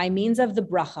food by means of the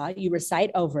bracha, you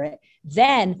recite over it,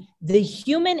 then the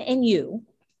human in you,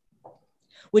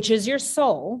 which is your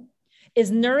soul, is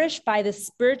nourished by the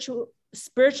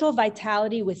spiritual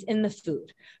vitality within the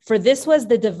food. For this was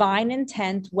the divine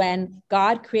intent when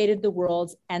God created the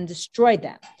worlds and destroyed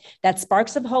them, that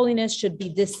sparks of holiness should be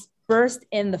dispersed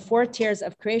in the 4 tiers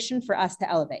of creation for us to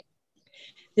elevate.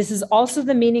 This is also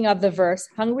the meaning of the verse,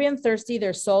 "Hungry and thirsty,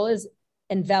 their soul is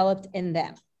enveloped in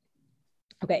them."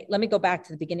 Okay, let me go back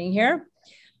to the beginning here.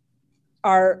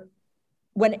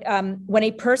 When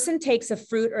a person takes a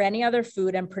fruit or any other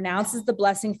food and pronounces the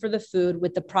blessing for the food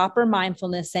with the proper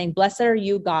mindfulness, saying, "Blessed are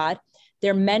you, God,"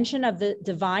 their mention of the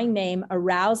divine name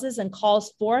arouses and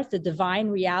calls forth the divine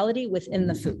reality within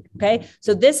the food. Okay,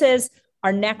 so this is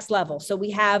our next level. So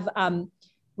we have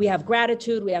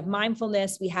gratitude, we have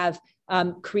mindfulness, we have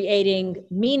creating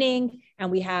meaning,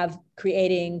 and we have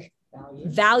creating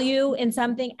value in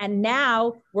something. And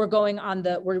now we're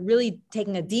really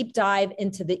taking a deep dive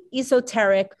into the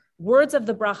esoteric words of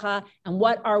the bracha and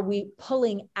what are we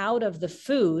pulling out of the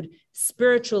food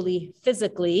spiritually,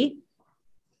 physically.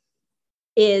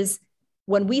 Is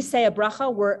when we say a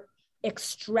bracha, we're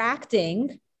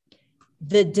extracting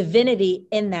the divinity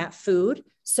in that food.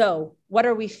 So what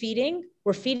are we feeding?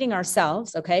 We're feeding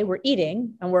ourselves, okay? We're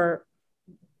eating and we're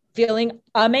feeling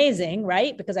amazing,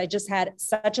 right? Because I just had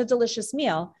such a delicious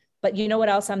meal. But you know what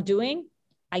else I'm doing?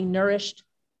 I nourished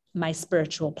my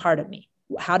spiritual part of me.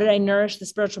 How did I nourish the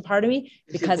spiritual part of me?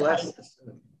 Because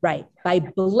by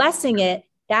blessing it,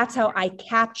 that's how I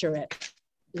capture it.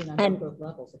 And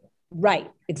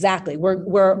right, exactly.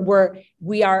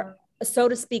 We are, so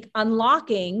to speak,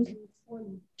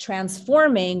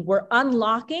 transforming, we're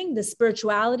unlocking the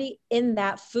spirituality in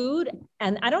that food.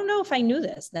 And I don't know if I knew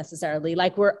this necessarily,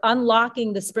 like we're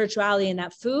unlocking the spirituality in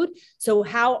that food. So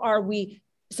how are we?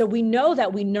 So we know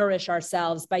that we nourish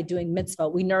ourselves by doing mitzvah,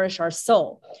 we nourish our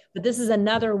soul, but this is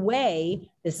another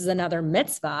way, this is another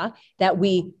mitzvah that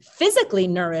we physically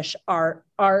nourish our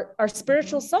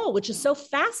spiritual soul, which is so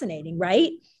fascinating,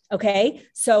 right? Okay.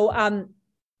 So,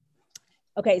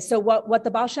 so what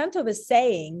the Baal Shem Tov is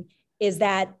saying is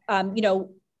that,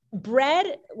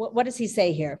 bread, what does he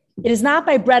say here? It is not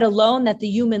by bread alone that the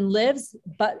human lives,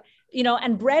 but,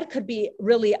 and bread could be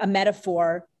really a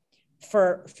metaphor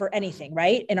for anything,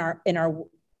 right? In our,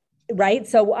 right.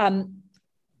 So,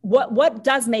 what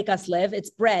does make us live?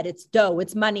 It's bread, it's dough,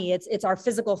 it's money, it's our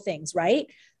physical things, right?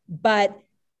 But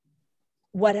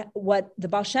what the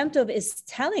Baal Shem Tov is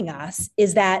telling us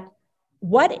is that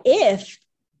what if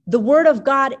the word of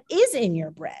God is in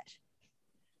your bread?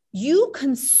 You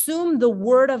consume the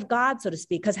word of God, so to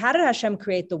speak, because how did Hashem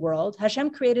create the world?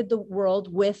 Hashem created the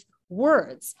world with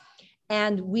words.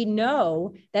 And we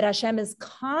know that Hashem is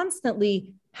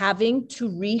constantly having to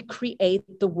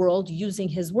recreate the world using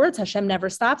his words. Hashem never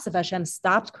stops. If Hashem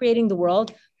stopped creating the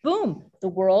world, boom, the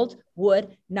world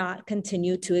would not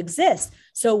continue to exist.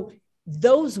 So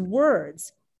those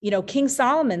words, King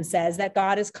Solomon says that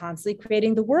God is constantly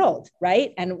creating the world,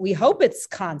 right? And we hope it's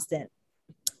constant,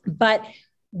 but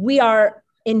we are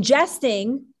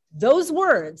ingesting those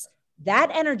words,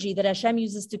 that energy that Hashem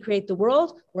uses to create the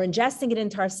world. We're ingesting it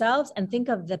into ourselves, and think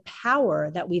of the power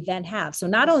that we then have. So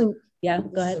not only, go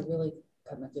ahead. Really,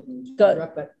 I'm not giving you to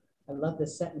interrupt, but I love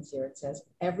this sentence here. It says,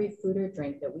 every food or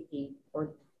drink that we eat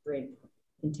or drink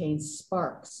contains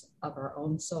sparks of our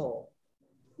own soul,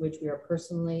 which we are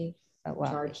personally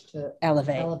charged to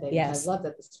elevate. Yes. I love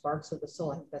that, the sparks of the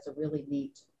soul. I think that's a really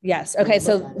neat. Yes. Okay.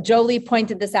 So Jolie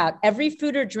pointed this out. Every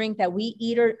food or drink that we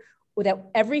eat or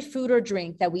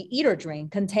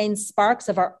drink contains sparks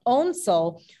of our own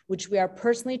soul, which we are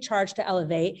personally charged to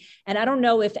elevate. And I don't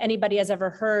know if anybody has ever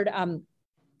heard,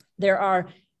 there are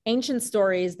ancient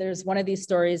stories. There's one of these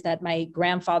stories that my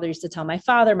grandfather used to tell my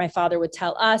father. My father would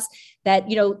tell us that,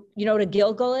 you know what a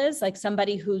Gilgal is? Like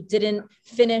somebody who didn't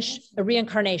finish a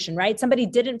reincarnation, right? Somebody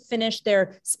didn't finish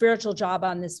their spiritual job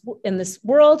in this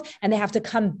world, and they have to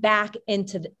come back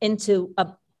into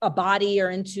a body or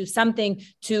into something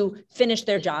to finish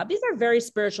their job. These are very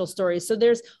spiritual stories. So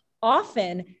there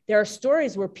are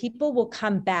stories where people will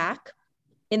come back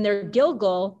in their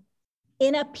Gilgal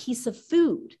in a piece of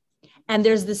food. And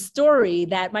there's this story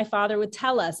that my father would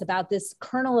tell us about this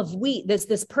kernel of wheat,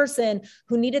 this person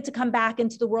who needed to come back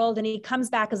into the world, and he comes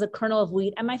back as a kernel of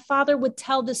wheat. And my father would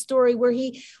tell the story where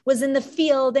he was in the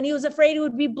field and he was afraid he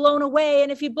would be blown away.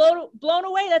 And if he blown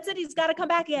away, that's it. He's got to come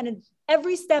back again. And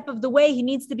every step of the way,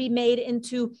 he has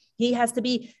to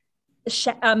be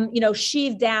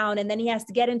sheaved down, and then he has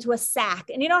to get into a sack.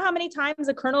 And you know how many times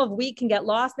a kernel of wheat can get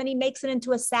lost? Then he makes it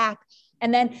into a sack,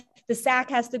 and then the sack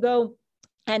has to go.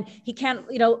 And he can't,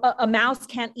 a mouse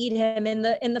can't eat him in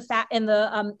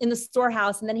the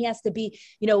storehouse. And then he has to be,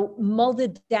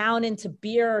 molded down into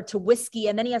beer or to whiskey.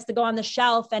 And then he has to go on the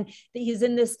shelf, and he's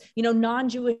in this,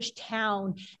 non-Jewish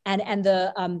town, and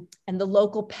the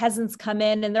local peasants come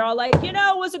in, and they're all like, it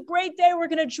was a great day. We're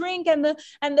going to drink. And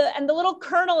the little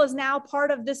colonel is now part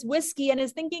of this whiskey and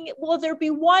is thinking, will there be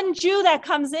one Jew that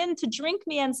comes in to drink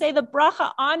me and say the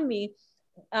bracha on me?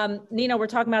 Nina, we're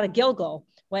talking about a Gilgal.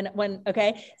 I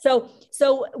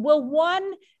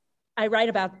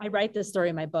write this story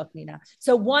in my book, Nina.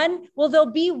 So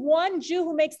there'll be one Jew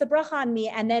who makes the bracha on me.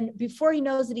 And then before he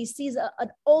knows it, he sees an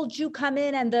old Jew come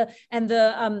in, and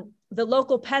the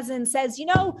local peasant says,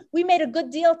 we made a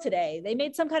good deal today. They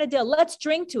made some kind of deal. Let's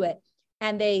drink to it.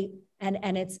 And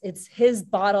it's his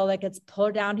bottle that gets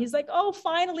poured down. He's like, oh,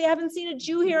 finally, I haven't seen a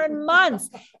Jew here in months.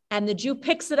 And the Jew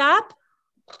picks it up.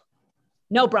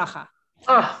 No bracha.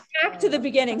 Back to the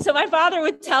beginning. So my father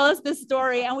would tell us this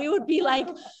story, and we would be like,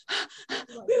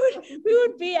 we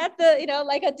would be at the,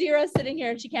 like Adira sitting here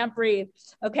and she can't breathe.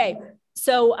 Okay.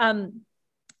 So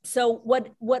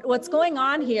what's going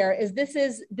on here is this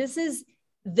is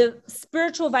the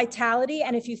spiritual vitality.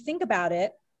 And if you think about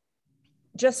it,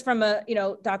 just from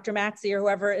Dr. Maxey or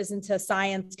whoever is into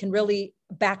science can really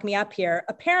back me up here.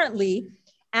 Apparently,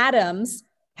 atoms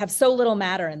have so little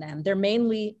matter in them. They're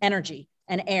mainly energy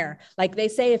and air. Like they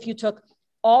say, if you took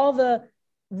all the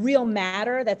real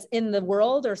matter that's in the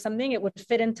world or something, it would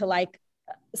fit into like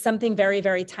something very,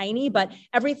 very tiny, but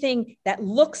everything that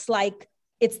looks like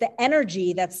it's the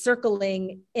energy that's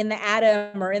circling in the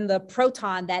atom or in the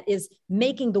proton that is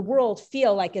making the world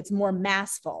feel like it's more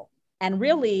massful. And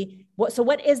really,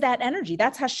 what is that energy?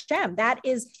 That's Hashem. That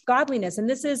is godliness. And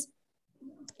this is,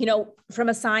 from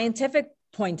a scientific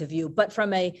point of view, but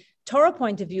from a Torah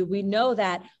point of view, we know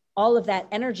that all of that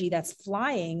energy that's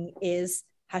flying is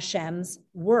Hashem's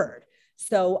word.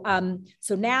 So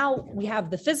now we have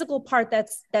the physical part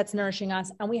that's nourishing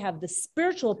us, and we have the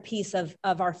spiritual piece of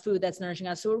our food that's nourishing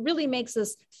us. So it really makes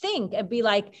us think and be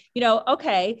like,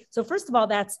 okay, so first of all,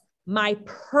 that's my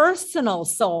personal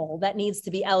soul that needs to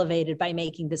be elevated by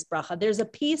making this bracha. There's a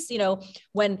piece, it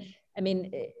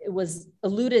was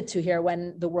alluded to here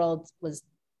when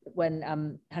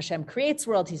Hashem creates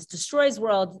world, he destroys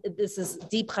world. This is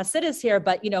deep Hasidus here,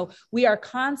 but we are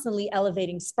constantly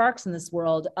elevating sparks in this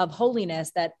world of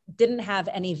holiness that didn't have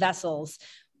any vessels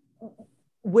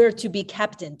where to be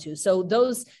kept into. So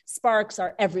those sparks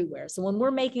are everywhere. So when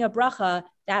we're making a bracha,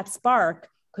 that spark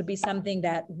could be something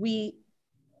that we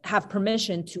have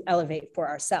permission to elevate for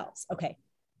ourselves. Okay.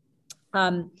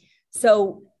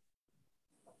 So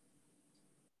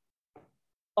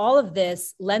all of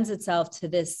this lends itself to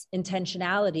this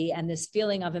intentionality and this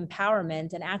feeling of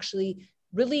empowerment, and actually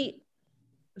really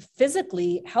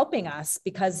physically helping us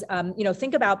because,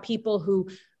 think about people who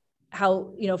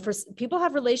for people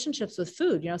have relationships with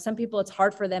food. Some people, it's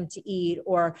hard for them to eat,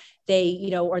 or they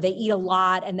eat a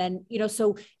lot. And then,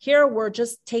 so here we're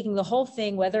just taking the whole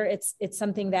thing, whether it's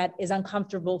something that is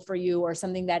uncomfortable for you or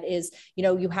something that is,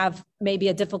 you have maybe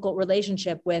a difficult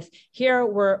relationship with. Here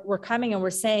we're coming and we're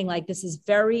saying, like, this is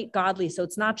very godly. So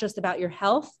it's not just about your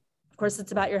health. Of course,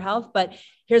 it's about your health, but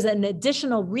here's an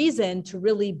additional reason to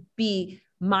really be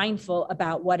mindful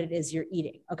about what it is you're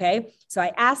eating. Okay. So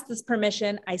I ask this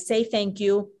permission, I say thank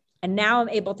you. And now I'm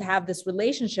able to have this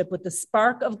relationship with the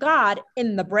spark of God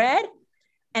in the bread.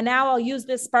 And now I'll use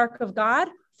this spark of God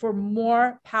for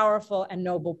more powerful and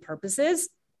noble purposes.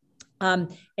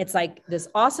 It's like this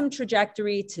awesome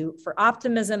trajectory for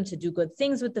optimism, to do good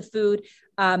things with the food.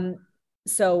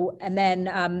 So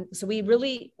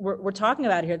we're talking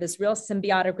about here, this real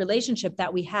symbiotic relationship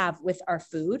that we have with our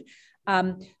food.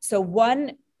 So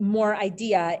one more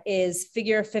idea is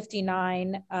figure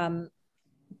 59,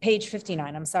 page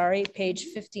 59, page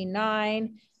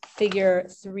 59, figure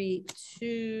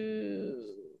 3.2.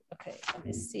 Okay, let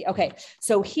me see. Okay,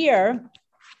 so here,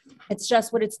 it's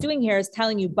just what it's doing here is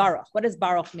telling you Baruch. What does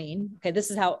Baruch mean? Okay,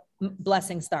 this is how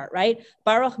blessings start, right?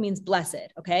 Baruch means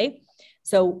blessed, okay?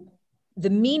 So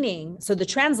the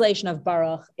translation of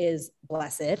Baruch is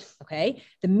blessed, okay?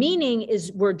 The meaning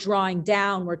is we're drawing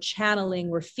down, we're channeling,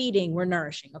 we're feeding, we're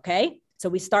nourishing, okay? So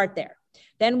we start there.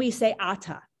 Then we say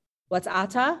Ata. What's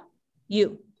Ata?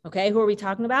 You, okay? Who are we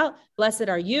talking about? Blessed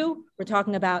are you. We're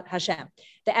talking about Hashem.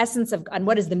 The essence of, and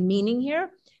what is the meaning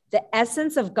here? The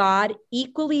essence of God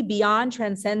equally beyond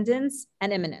transcendence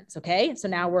and immanence, okay? So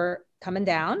now we're coming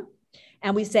down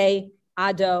and we say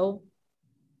Ado,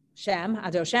 Shem,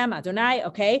 Adonai,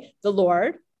 okay, the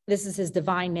Lord. This is his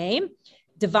divine name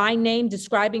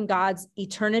describing God's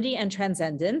eternity and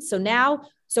transcendence.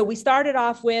 So we started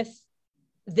off with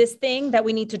this thing that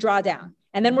we need to draw down.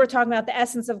 And then we're talking about the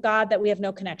essence of God that we have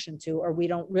no connection to, or we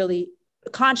don't really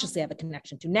consciously have a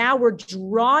connection to. Now we're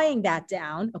drawing that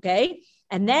down, okay?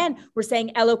 And then we're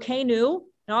saying Elokeinu,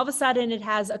 and all of a sudden it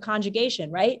has a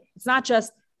conjugation, right? It's not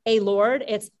just a Lord,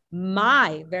 it's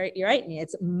you're right,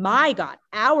 it's my God,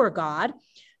 our God,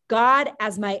 God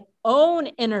as my own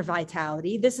inner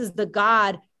vitality. This is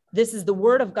the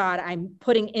word of God I'm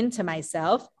putting into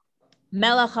myself.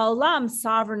 Melech haolam,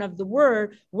 sovereign of the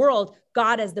world,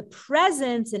 God as the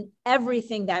presence in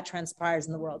everything that transpires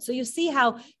in the world. So you see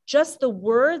how just the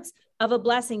words of a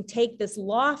blessing take this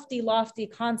lofty, lofty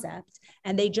concept,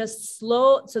 and they just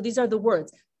so these are the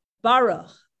words, Baruch,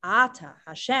 Ata,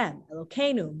 Hashem,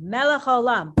 Elokeinu, Melech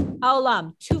haolam,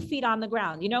 Olam, 2 feet on the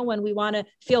ground. When we want to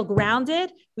feel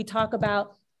grounded, we talk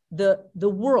about the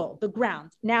world, the ground.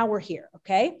 Now we're here,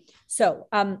 okay? So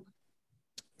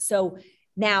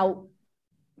now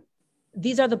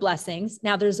these are the blessings.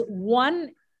 Now there's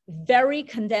one very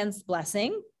condensed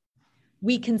blessing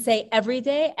we can say every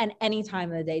day and any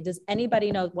time of the day. Does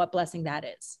anybody know what blessing that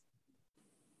is?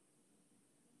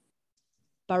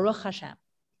 Baruch Hashem.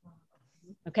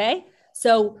 Okay,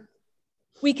 so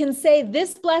we can say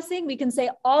this blessing, we can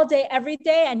say all day, every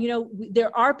day. And,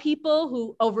 there are people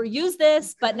who overuse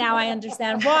this, but now I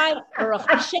understand why. Baruch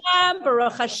Hashem,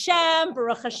 Baruch Hashem,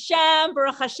 Baruch Hashem,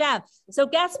 Baruch Hashem. So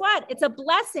guess what? It's a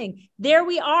blessing. There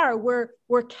we are. We're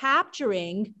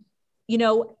capturing,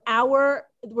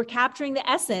 we're capturing the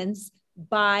essence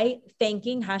by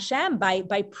thanking Hashem,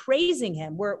 by praising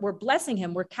him. We're blessing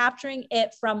him. We're capturing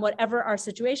it from whatever our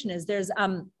situation is. There's,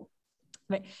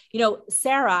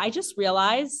 Sarah, I just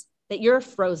realized that you're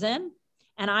frozen.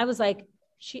 And I was like,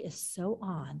 she is so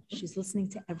on. She's listening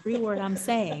to every word I'm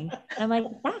saying. And I'm like,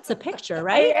 that's a picture,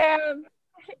 right?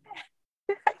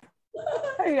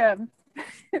 I am.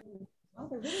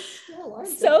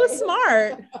 So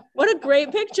smart. What a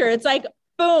great picture. It's like,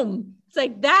 boom. It's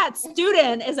like that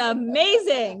student is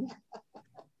amazing.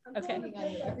 Okay.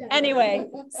 Anyway,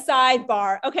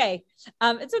 sidebar. Okay.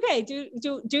 It's okay. Do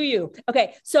you?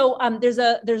 Okay. So there's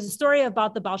a story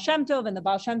about the Baal Shem Tov, and the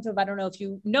Baal Shem Tov, I don't know if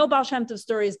you know Baal Shem Tov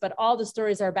stories, but all the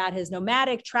stories are about his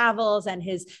nomadic travels and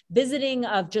his visiting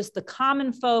of just the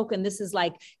common folk. And this is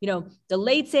like, the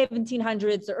late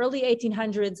 1700s, the early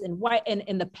 1800s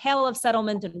in the Pale of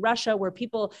Settlement in Russia, where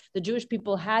the Jewish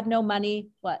people had no money.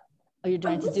 What? Oh, you're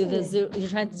trying to do the Zoom. You're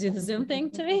trying to do the Zoom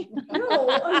thing to me. No,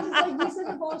 I'm just like you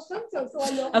said the Baal Shem Tov, so I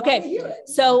know. Okay,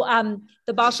 so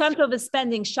the Baal Shem Tov is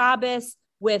spending Shabbos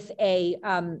with a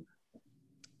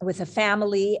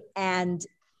family, and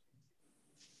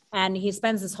he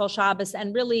spends this whole Shabbos,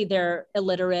 and really they're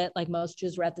illiterate, like most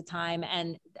Jews were at the time,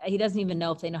 and he doesn't even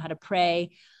know if they know how to pray.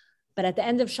 But at the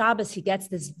end of Shabbos, he gets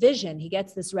this vision, he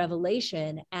gets this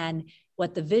revelation, and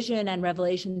what the vision and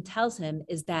revelation tells him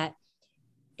is that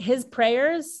his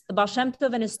prayers, the Baal Shem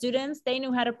Tov and his students, they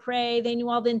knew how to pray. They knew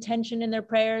all the intention in their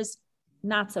prayers.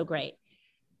 Not so great.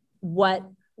 What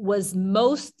was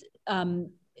most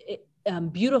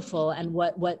beautiful and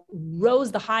what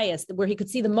rose the highest, where he could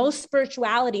see the most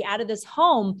spirituality out of this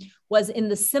home, was in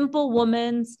the simple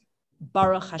woman's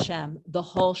Baruch Hashem, the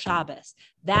whole Shabbos.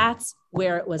 That's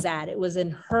where it was at. It was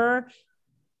in her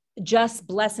just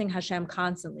blessing Hashem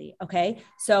constantly. Okay.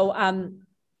 So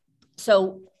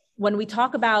when we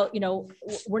talk about,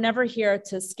 we're never here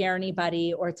to scare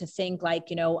anybody or to think like,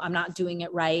 I'm not doing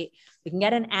it right. We can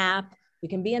get an app, we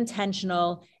can be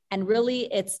intentional. And really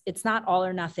it's not all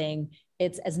or nothing.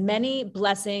 It's as many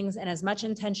blessings and as much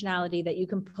intentionality that you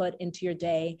can put into your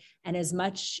day, and as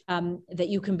much that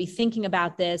you can be thinking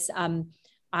about this.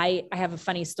 I have a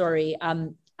funny story.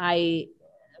 I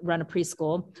run a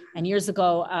preschool, and years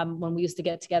ago, when we used to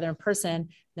get together in person,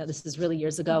 no, this is really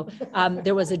years ago,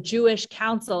 there was a Jewish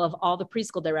council of all the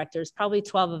preschool directors, probably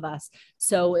 12 of us.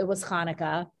 So it was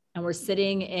Hanukkah, and we're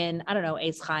sitting in, I don't know,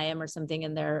 Eitz Chaim or something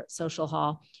in their social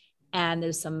hall. And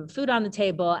there's some food on the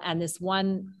table, and this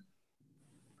one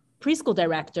preschool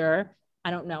director,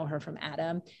 I don't know her from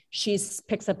Adam, she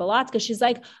picks up a latkes. She's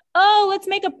like, oh, let's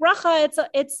make a bracha.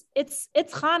 It's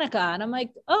Hanukkah. And I'm like,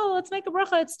 oh, let's make a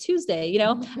bracha. It's Tuesday.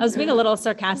 I was being a little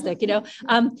sarcastic,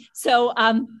 So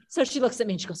she looks at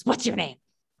me and she goes, what's your name?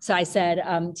 So I said,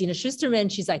 Dina Schusterman.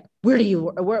 She's like, where are you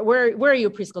a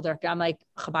preschool director? I'm like,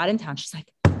 Chabad in town. She's like,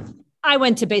 I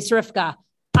went to Beis Rivka.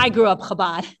 I grew up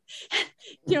Chabad.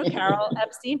 Carol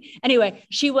Epstein. Anyway,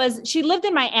 she lived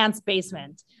in my aunt's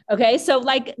basement. Okay. So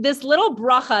like this little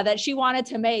bracha that she wanted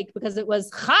to make because it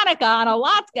was Hanukkah on a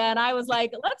latke. And I was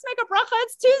like, let's make a bracha.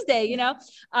 It's Tuesday,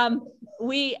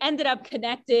 we ended up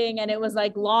connecting, and it was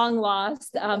like long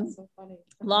lost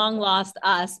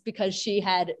us, because she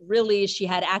had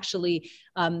actually,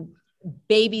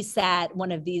 babysat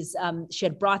one of these, she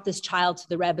had brought this child to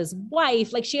the Rebbe's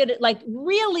wife. Like she had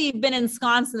really been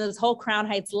ensconced in this whole Crown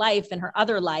Heights life and her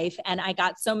other life. And I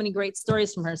got so many great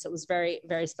stories from her. So it was very,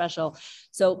 very special.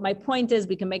 So my point is,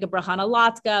 we can make a bracha on a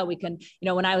latke. We can,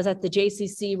 when I was at the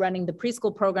JCC running the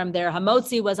preschool program there,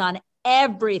 Hamotzi was on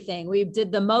everything. We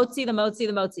did the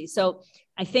motzi. So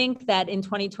I think that in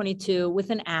 2022, with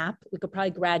an app, we could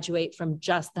probably graduate from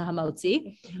just the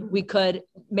hamotzi. We could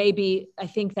I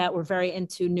think that we're very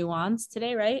into nuance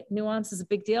today, right? Nuance is a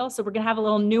big deal. So we're going to have a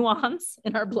little nuance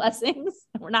in our blessings.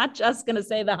 We're not just going to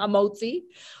say the hamotzi.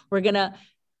 We're going to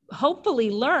hopefully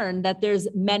learn that there's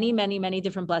many, many, many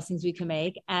different blessings we can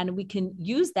make, and we can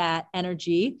use that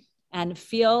energy and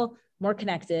feel more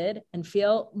connected and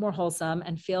feel more wholesome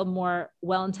and feel more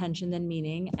well-intentioned and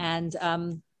meaning. And,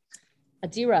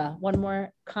 Adira, one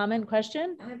more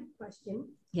question? I have a question.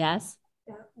 Yes.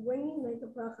 When you make a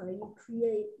bracha, you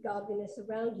create godliness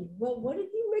around you. Well, what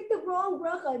if you make the wrong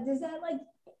bracha? Is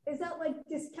that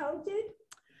discounted?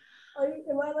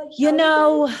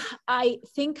 I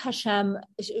think Hashem,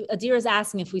 Adira is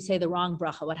asking if we say the wrong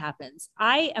bracha, what happens?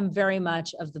 I am very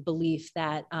much of the belief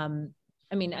that,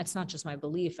 it's not just my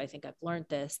belief. I think I've learned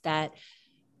this, that,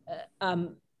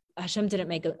 Hashem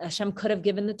Hashem could have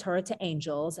given the Torah to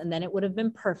angels and then it would have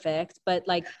been perfect, but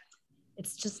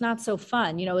it's just not so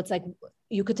fun. It's like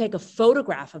you could take a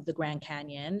photograph of the Grand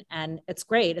Canyon and it's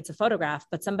great. It's a photograph,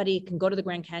 but somebody can go to the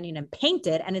Grand Canyon and paint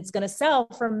it and it's going to sell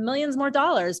for millions more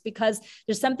dollars, because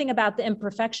there's something about the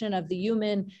imperfection of the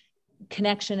human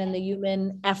connection and the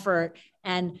human effort.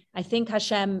 And I think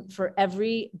Hashem, for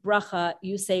every bracha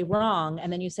you say wrong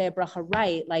and then you say a bracha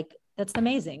right, that's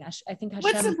amazing. I think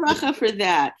Hashem. What's the bracha for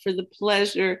that? For the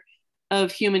pleasure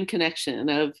of human connection,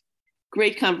 of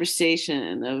great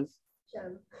conversation, of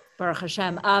Baruch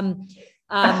Hashem.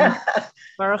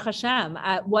 Baruch Hashem.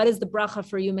 What is the bracha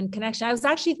for human connection? I was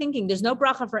actually thinking there's no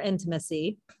bracha for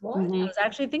intimacy. Mm-hmm. I was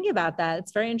actually thinking about that.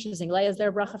 It's very interesting. Leah, is there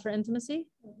a bracha for intimacy?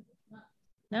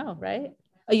 No, right?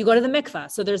 Oh, you go to the mikvah.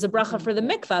 So there's a bracha for the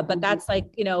mikvah, but that's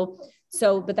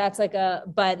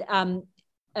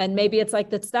and maybe it's like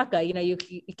the tzedakah, you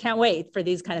can't wait for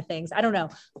these kind of things. I don't know,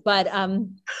 but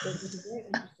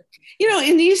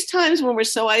in these times when we're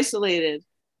so isolated,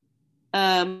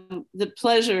 the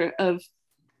pleasure of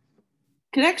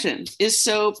connection is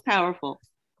so powerful.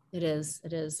 It is.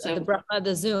 So, the bracha,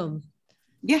 the Zoom.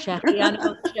 Yeah.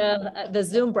 The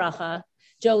Zoom bracha.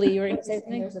 Jolie, you were going to say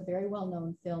something? There's a very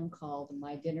well-known film called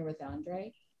My Dinner with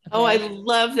Andre. Okay. Oh, I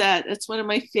love that. It's one of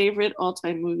my favorite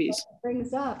all-time movies.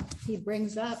 He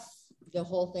brings up the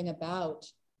whole thing about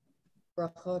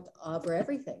brachot over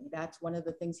everything. That's one of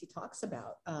the things he talks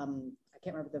about. I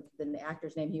can't remember the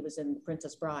actor's name. He was in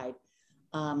Princess Bride.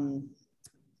 I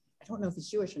don't know if he's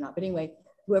Jewish or not, but anyway,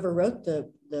 whoever wrote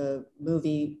the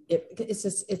movie, it's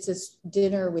this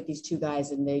dinner with these two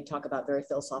guys, and they talk about very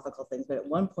philosophical things. But at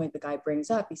one point, the guy brings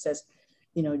up, he says,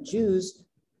 Jews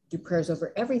do prayers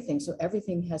over everything, so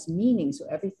everything has meaning. So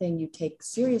everything you take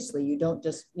seriously. You don't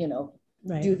just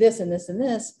Right. do this and this and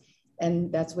this.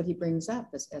 And that's what he brings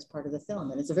up as part of the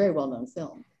film. And it's a very well-known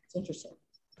film. It's interesting.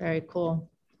 Very cool.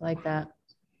 I like that.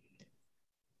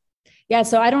 Yeah,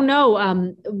 so I don't know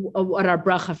what our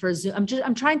bracha for Zoom.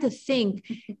 I'm trying to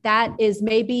think. That is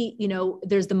maybe,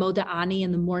 there's the Moda Ani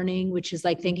in the morning, which is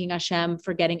like thanking Hashem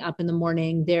for getting up in the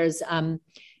morning. There's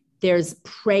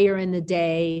prayer in the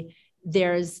day.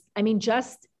 It's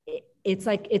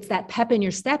that pep in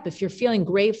your step. If you're feeling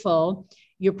grateful,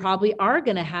 you probably are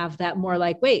going to have that more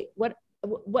like, wait, what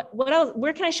else?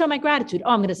 Where can I show my gratitude? Oh,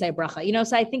 I'm going to say a bracha,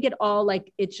 so I think it all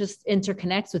it just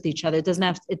interconnects with each other.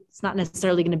 It's not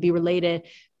necessarily going to be related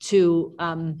to,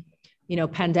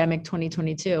 pandemic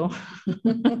 2022.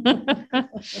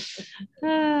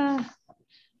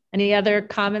 Any other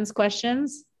comments,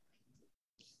 questions?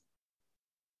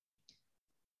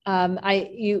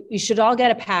 You should all get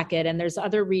a packet, and there's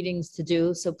other readings to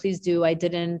do. So please do. I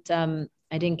didn't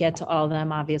get to all of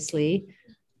them, obviously,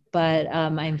 but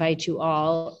I invite you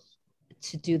all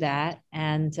to do that.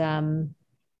 And I'm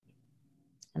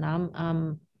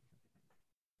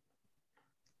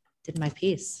did my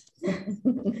piece.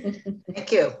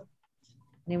 Thank you.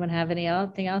 Anyone have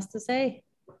anything else to say?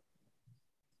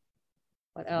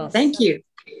 What else? Thank you.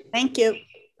 Thank you.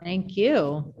 Thank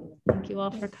you. Thank you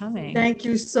all for coming. Thank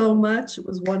you so much. It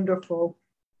was wonderful.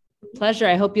 Pleasure.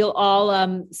 I hope you'll all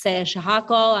say a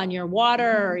shahakol on your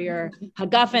water or your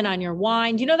hagafen on your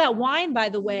wine. Do you know that wine, by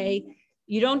the way,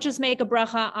 you don't just make a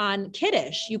bracha on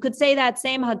Kiddush. You could say that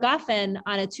same hagafen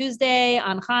on a Tuesday,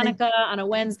 on Hanukkah, on a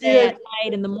Wednesday at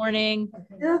night, in the morning.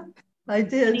 Yeah, I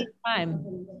did.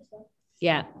 Anytime.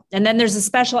 Yeah. And then there's a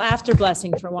special after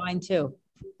blessing for wine too.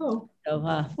 Oh.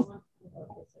 So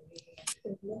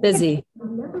busy.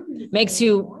 Makes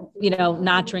you,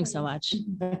 not drink so much.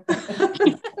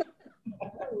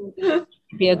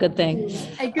 Be a good thing.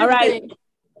 All right. Thing.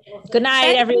 Good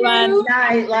night, everyone. Good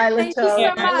night, Lila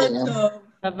Tov.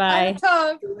 Bye-bye.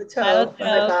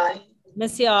 Bye-bye.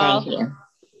 Miss you all. Thank you.